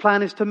need to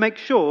plan is to make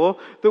sure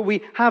that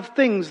we have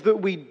things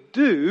that we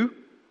do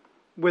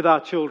with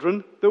our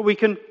children that we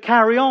can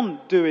carry on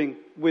doing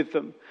with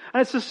them.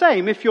 And it's the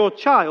same if your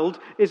child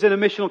is in a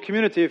missional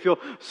community, if you're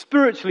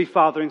spiritually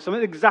fathering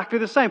someone, it's exactly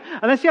the same.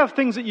 Unless you have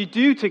things that you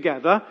do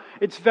together,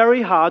 it's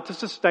very hard to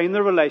sustain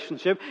the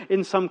relationship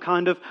in some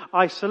kind of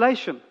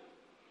isolation.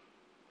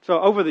 So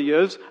over the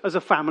years, as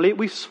a family,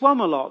 we've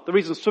swum a lot. The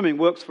reason swimming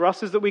works for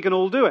us is that we can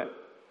all do it.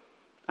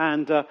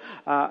 And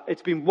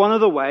it's been one of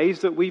the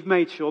ways that we've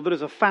made sure that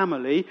as a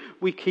family,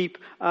 we keep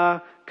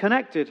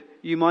connected.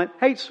 You might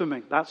hate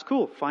swimming. That's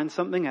cool. Find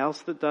something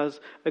else that does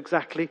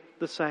exactly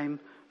the same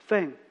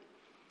thing.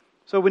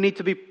 So we need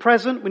to be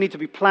present, we need to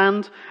be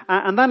planned,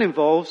 and that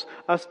involves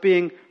us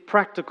being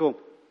practical.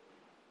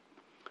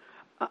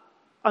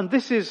 And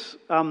this is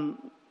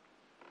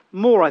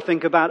more, I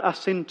think, about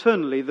us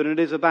internally than it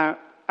is about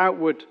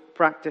outward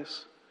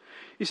practice.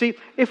 You see,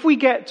 if we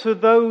get to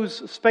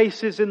those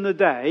spaces in the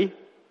day,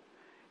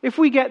 if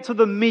we get to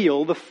the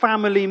meal, the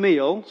family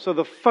meal, so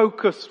the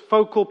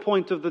focal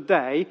point of the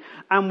day,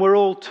 and we're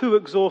all too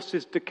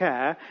exhausted to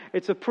care,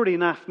 it's a pretty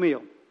naff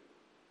meal.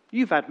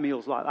 You've had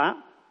meals like that.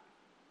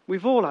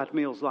 We've all had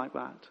meals like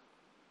that.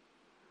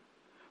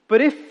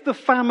 But if the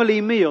family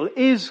meal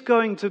is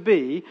going to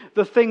be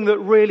the thing that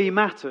really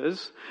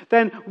matters,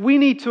 then we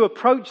need to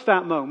approach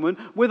that moment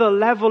with a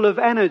level of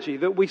energy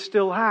that we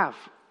still have.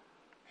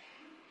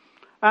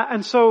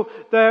 And so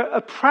there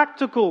are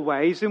practical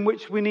ways in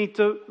which we need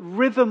to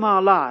rhythm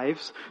our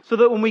lives so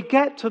that when we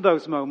get to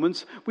those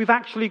moments, we've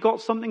actually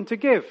got something to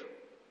give.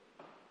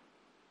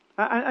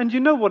 And you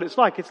know what it's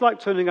like. It's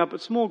like turning up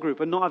at small group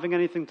and not having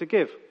anything to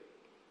give.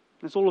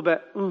 It's all a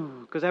bit,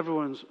 because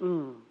everyone's,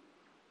 And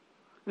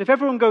if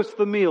everyone goes to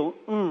the meal,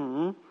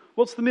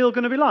 what's the meal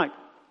going to be like?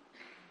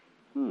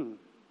 And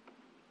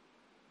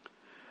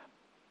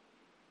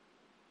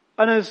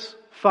as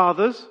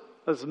fathers,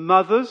 as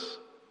mothers,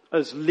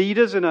 as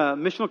leaders in a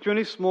missional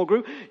community, small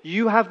group,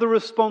 you have the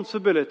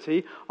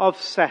responsibility of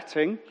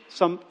setting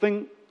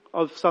something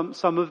of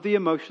some of the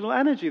emotional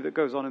energy that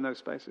goes on in those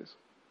spaces.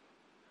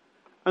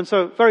 And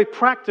so, very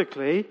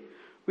practically,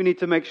 we need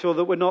to make sure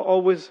that we're not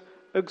always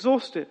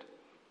exhausted.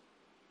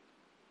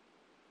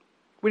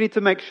 We need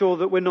to make sure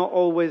that we're not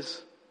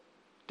always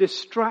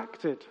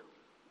distracted.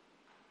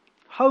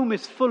 Home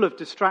is full of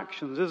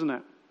distractions, isn't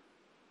it?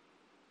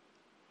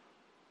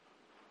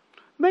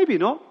 Maybe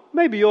not.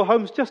 Maybe your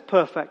home's just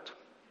perfect.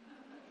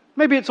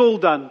 Maybe it's all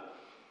done.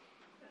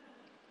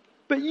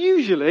 But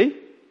usually,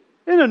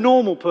 in a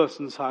normal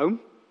person's home,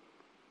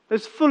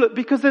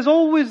 Because there's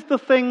always the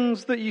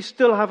things that you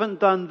still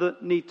haven't done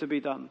that need to be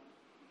done.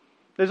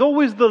 There's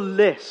always the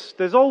list.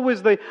 There's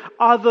always the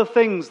other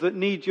things that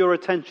need your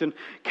attention.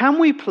 Can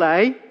we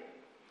play?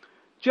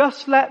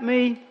 Just let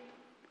me,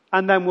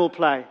 and then we'll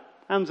play.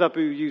 Hands up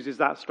who uses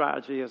that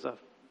strategy as a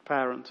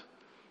parent.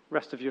 The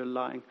rest of you are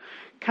lying.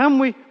 Can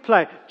we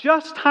play?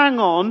 Just hang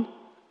on,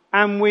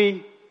 and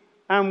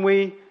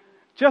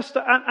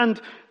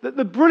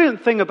the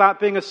brilliant thing about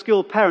being a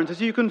skilled parent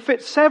is you can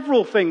fit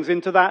several things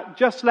into that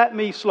just let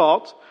me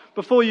slot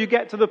before you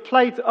get to the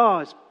play.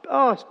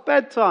 It's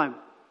bedtime.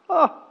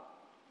 Oh,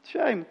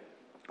 shame.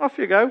 Off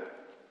you go.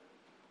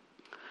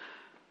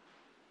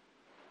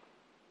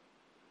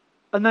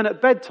 And then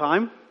at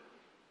bedtime,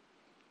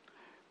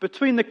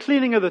 between the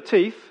cleaning of the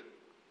teeth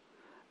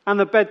and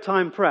the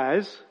bedtime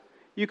prayers,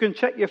 you can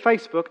check your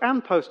Facebook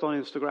and post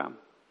on Instagram.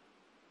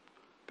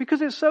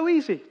 Because it's so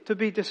easy to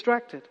be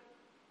distracted.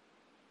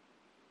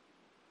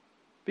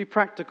 Be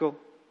practical.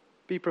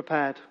 Be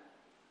prepared.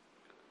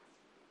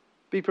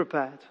 Be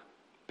prepared.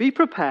 Be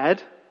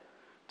prepared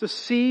to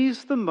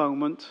seize the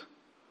moment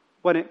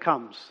when it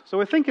comes. So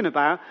we're thinking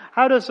about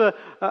how does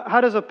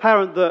a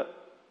parent that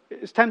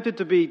is tempted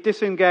to be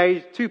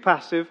disengaged, too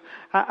passive,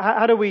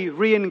 how do we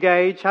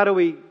re-engage? How do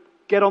we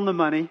get on the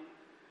money?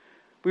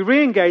 We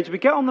re-engage, we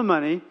get on the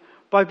money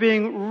by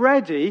being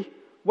ready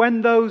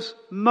when those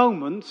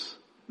moments,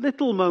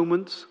 little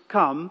moments,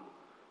 come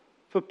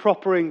for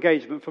proper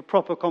engagement, for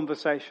proper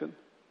conversation.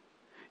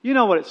 You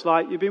know what it's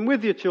like. You've been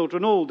with your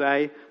children all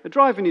day. They're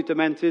driving you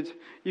demented.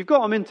 You've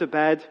got them into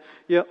bed.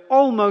 You're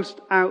almost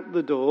out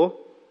the door.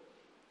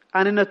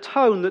 And in a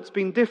tone that's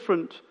been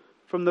different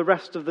from the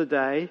rest of the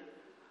day,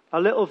 a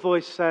little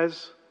voice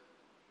says,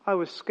 I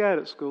was scared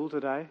at school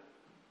today.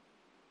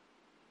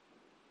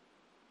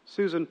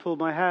 Susan pulled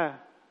my hair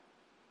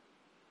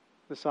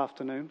this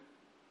afternoon.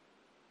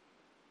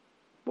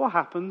 What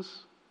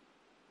happens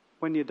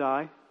when you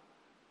die?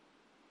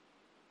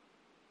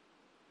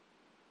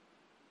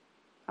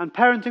 And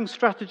Parenting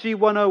Strategy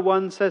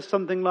 101 says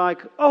something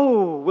like,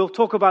 we'll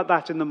talk about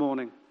that in the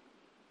morning.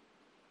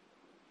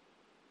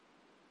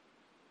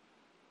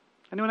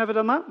 Anyone ever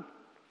done that?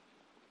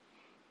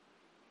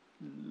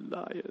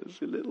 Liars,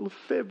 you little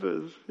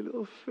fibbers, you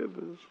little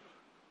fibbers.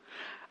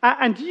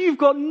 And you've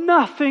got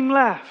nothing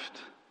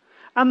left.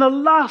 And the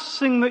last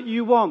thing that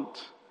you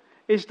want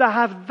is to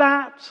have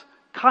that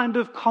kind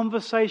of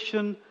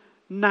conversation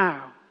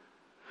now.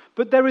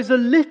 But there is a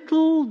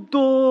little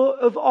door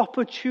of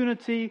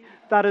opportunity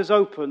that has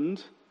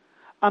opened,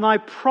 and I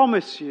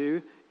promise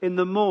you, in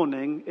the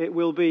morning, it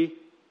will be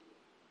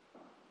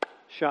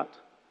shut.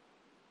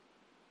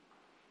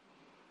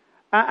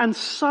 And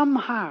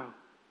somehow,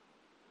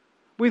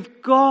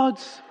 with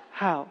God's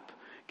help,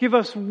 give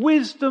us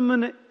wisdom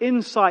and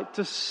insight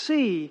to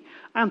see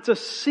and to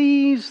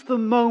seize the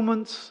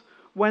moments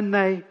when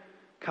they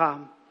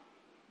come.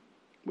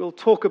 We'll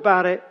talk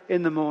about it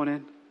in the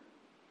morning.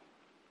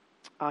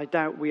 I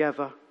doubt we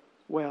ever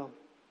will.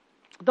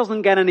 It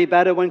doesn't get any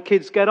better when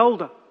kids get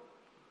older.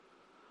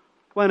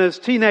 When as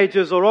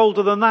teenagers or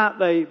older than that,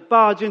 they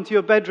barge into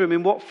your bedroom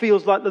in what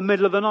feels like the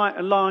middle of the night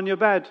and lie on your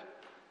bed.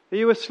 Are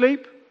you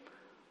asleep?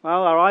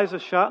 Well, our eyes are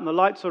shut and the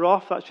lights are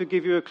off. That should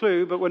give you a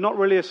clue, but we're not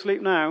really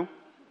asleep now.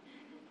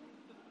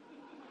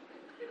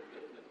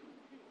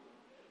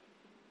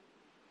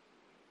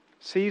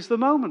 Seize the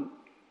moment.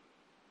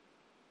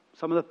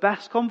 Some of the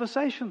best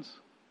conversations.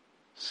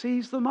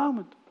 Seize the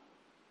moment.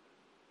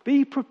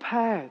 Be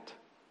prepared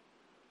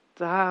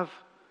to have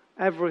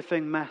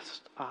everything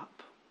messed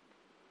up.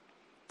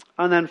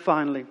 And then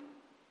finally,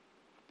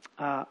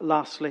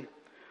 lastly,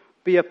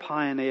 be a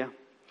pioneer.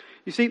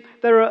 You see,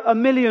 there are a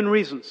million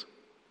reasons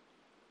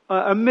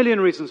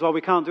why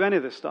we can't do any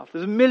of this stuff.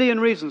 There's a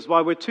million reasons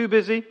why we're too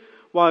busy,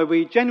 why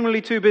we're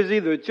generally too busy,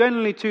 we're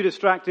generally too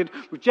distracted,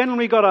 we've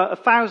generally got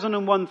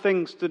 1,001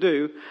 things to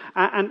do,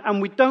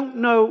 and we don't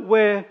know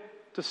where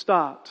to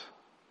start.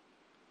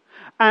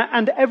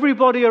 And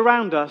everybody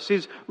around us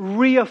is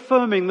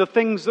reaffirming the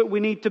things that we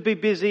need to be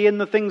busy in,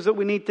 the things that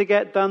we need to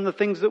get done, the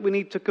things that we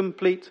need to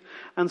complete,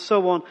 and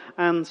so on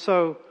and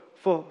so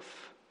forth.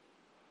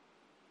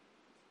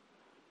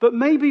 But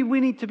maybe we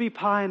need to be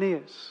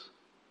pioneers.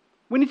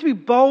 We need to be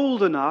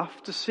bold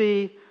enough to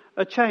see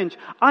a change.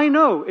 I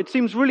know it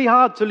seems really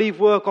hard to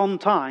leave work on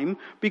time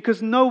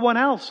because no one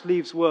else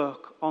leaves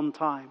work on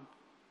time.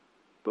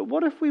 But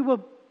what if we were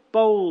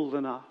bold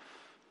enough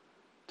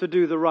to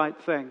do the right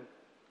thing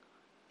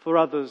for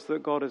others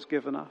that God has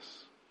given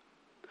us?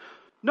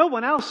 No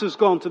one else has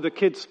gone to the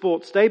kids'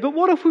 sports day, but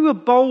what if we were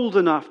bold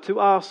enough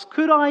to ask,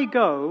 could I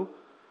go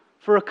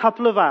for a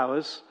couple of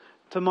hours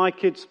to my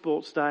kids'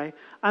 sports day,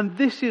 and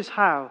this is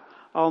how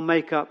I'll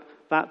make up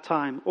that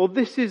time, or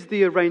this is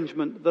the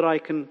arrangement that I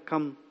can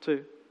come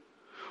to?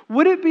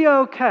 Would it be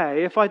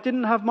okay if I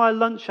didn't have my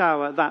lunch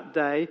hour that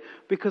day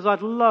because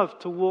I'd love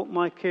to walk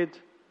my kid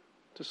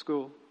to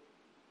school?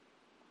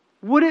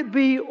 Would it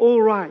be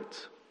all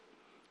right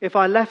if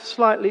I left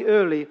slightly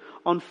early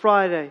on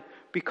Friday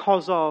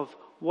because of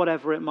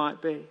whatever it might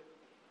be?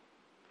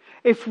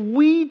 If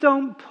we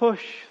don't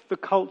push the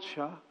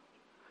culture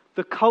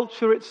The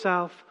culture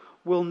itself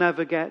will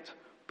never get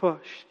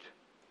pushed.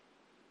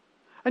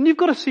 And you've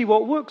got to see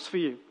what works for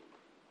you.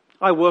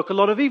 I work a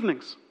lot of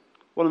evenings.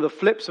 One of the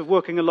flips of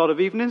working a lot of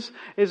evenings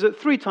is that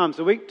 3 times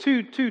a week,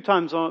 two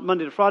times on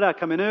Monday to Friday, I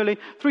come in early.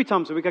 3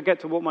 times a week, I get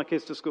to walk my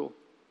kids to school.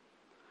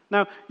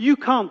 Now, you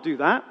can't do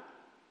that.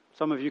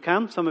 Some of you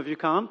can, some of you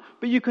can't.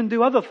 But you can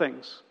do other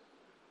things.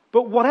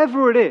 But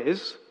whatever it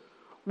is,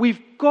 we've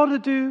got to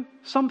do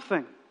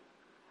something.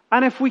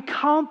 And if we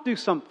can't do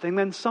something,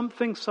 then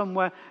something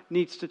somewhere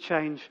needs to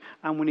change.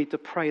 And we need to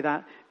pray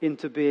that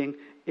into being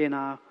in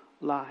our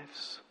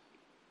lives.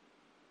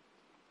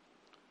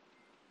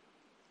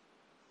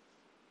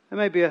 There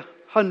may be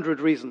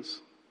 100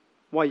 reasons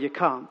why you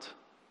can't,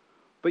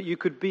 but you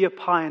could be a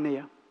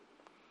pioneer.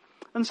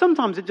 And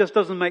sometimes it just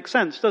doesn't make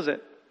sense, does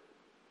it?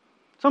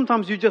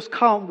 Sometimes you just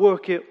can't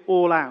work it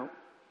all out.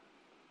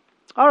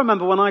 I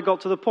remember when I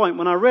got to the point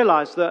when I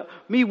realized that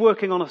me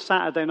working on a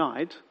Saturday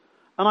night,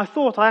 and I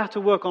thought I had to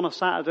work on a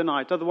Saturday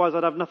night, otherwise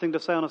I'd have nothing to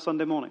say on a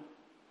Sunday morning.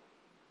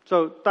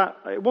 So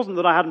it wasn't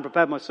that I hadn't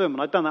prepared my sermon,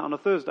 I'd done that on a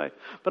Thursday.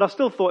 But I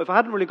still thought if I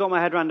hadn't really got my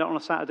head around it on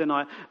a Saturday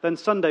night, then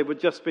Sunday would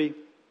just be...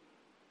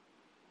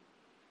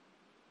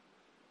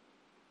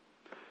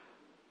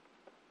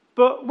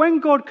 But when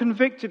God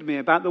convicted me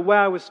about the way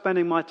I was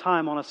spending my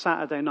time on a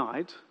Saturday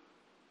night,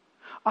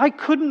 I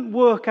couldn't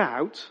work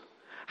out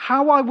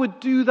how I would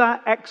do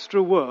that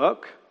extra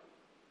work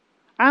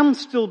and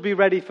still be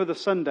ready for the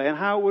Sunday, and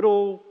how it would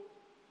all...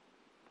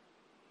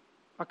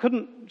 I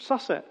couldn't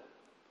suss it.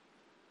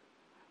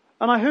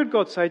 And I heard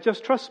God say,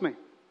 just trust me.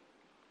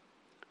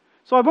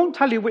 So I won't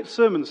tell you which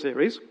sermon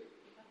series,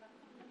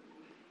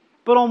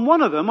 but on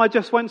one of them I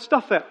just went,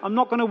 stuff it. I'm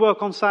not going to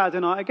work on Saturday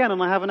night again,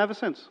 and I haven't ever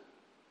since.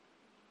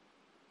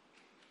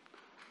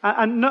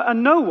 And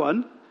no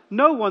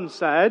one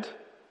said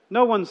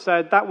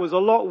that was a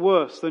lot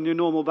worse than your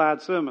normal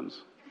bad sermons.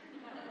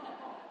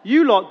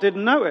 You lot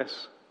didn't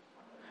notice.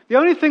 The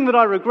only thing that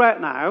I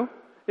regret now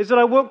is that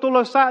I worked all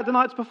those Saturday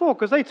nights before,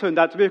 because they turned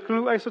out to be a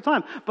complete waste of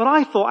time. But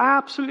I thought I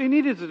absolutely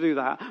needed to do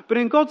that. But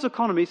in God's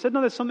economy, He said,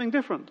 no, there's something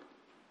different.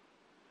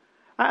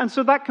 And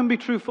so that can be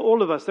true for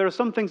all of us. There are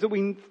some things that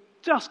we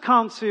just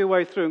can't see a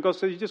way through. And God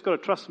says, you just got to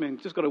trust me. You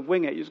just got to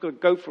wing it. You just got to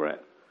go for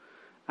it.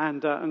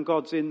 And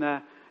God's in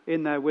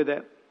there with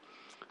it.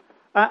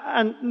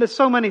 And there's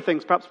so many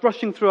things, perhaps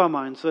rushing through our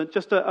minds.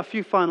 Just a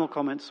few final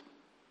comments.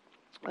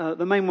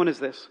 The main one is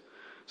this.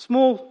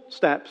 Small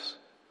steps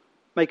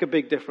make a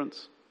big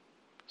difference.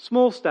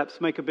 Small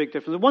steps make a big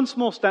difference. And one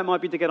small step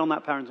might be to get on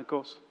that parenting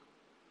course.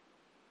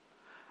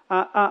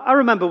 I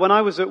remember when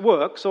I was at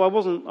work, so I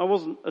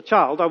wasn't a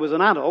child, I was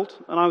an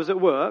adult, and I was at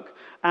work,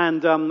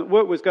 and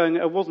work was going,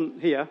 it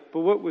wasn't here, but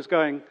work was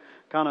going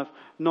kind of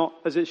not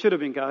as it should have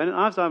been going, and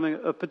I was having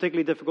a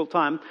particularly difficult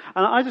time.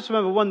 And I just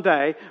remember one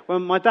day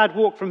when my dad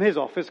walked from his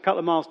office a couple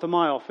of miles to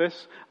my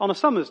office on a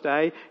summer's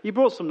day. He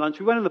brought some lunch.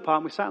 We went in the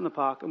park, we sat in the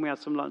park, and we had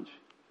some lunch.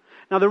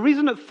 Now, the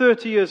reason that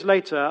 30 years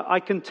later I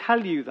can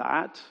tell you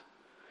that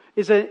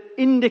is an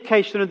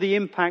indication of the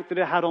impact that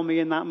it had on me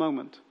in that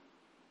moment.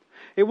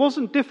 It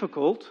wasn't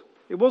difficult,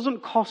 it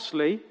wasn't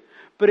costly,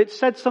 but it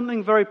said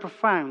something very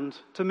profound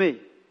to me.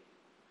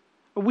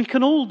 We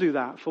can all do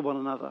that for one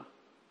another.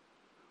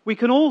 We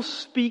can all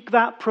speak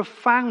that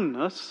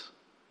profoundness,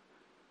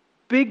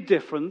 big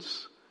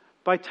difference,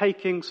 by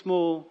taking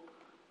small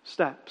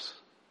steps.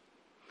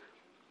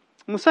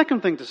 And the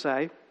second thing to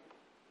say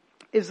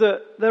is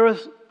that there are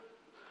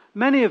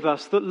many of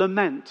us that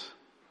lament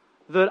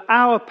that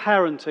our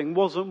parenting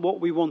wasn't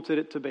what we wanted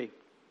it to be.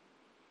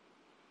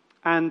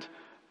 And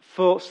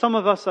for some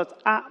of us, that's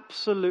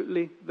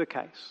absolutely the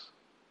case.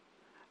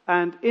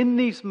 And in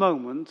these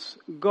moments,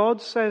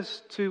 God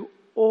says to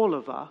all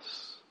of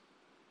us,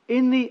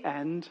 in the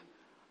end,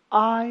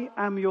 I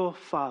am your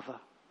Father.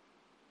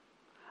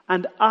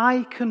 And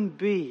I can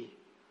be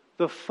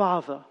the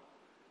Father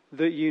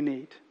that you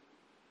need.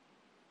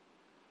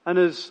 And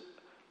as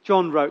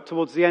John wrote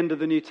towards the end of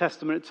the New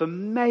Testament, it's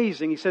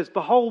amazing. He says,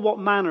 behold what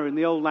manner in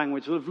the old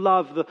language of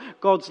love that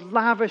God's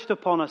lavished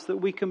upon us that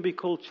we can be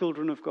called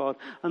children of God.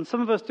 And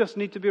some of us just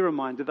need to be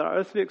reminded that our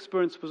earthly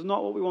experience was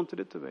not what we wanted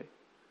it to be.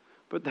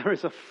 But there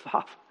is a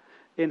Father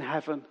in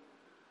heaven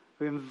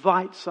who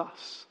invites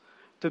us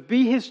to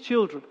be His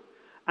children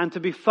and to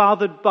be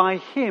fathered by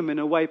Him in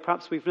a way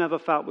perhaps we've never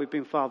felt we've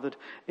been fathered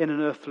in an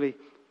earthly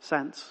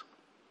sense.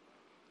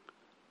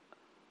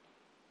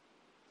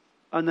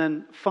 And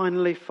then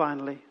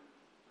finally,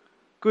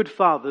 good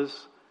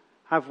fathers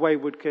have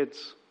wayward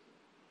kids.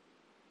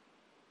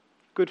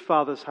 Good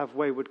fathers have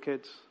wayward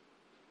kids.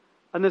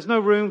 And there's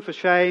no room for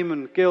shame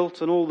and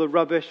guilt and all the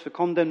rubbish, the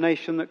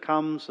condemnation that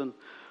comes and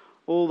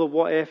all the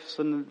what ifs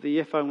and the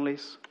if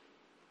onlys.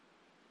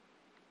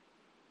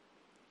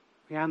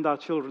 We hand our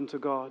children to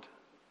God.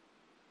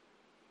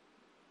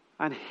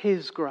 And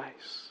His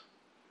grace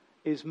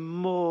is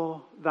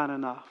more than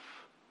enough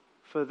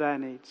for their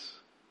needs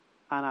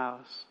and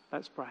ours.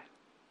 Let's pray.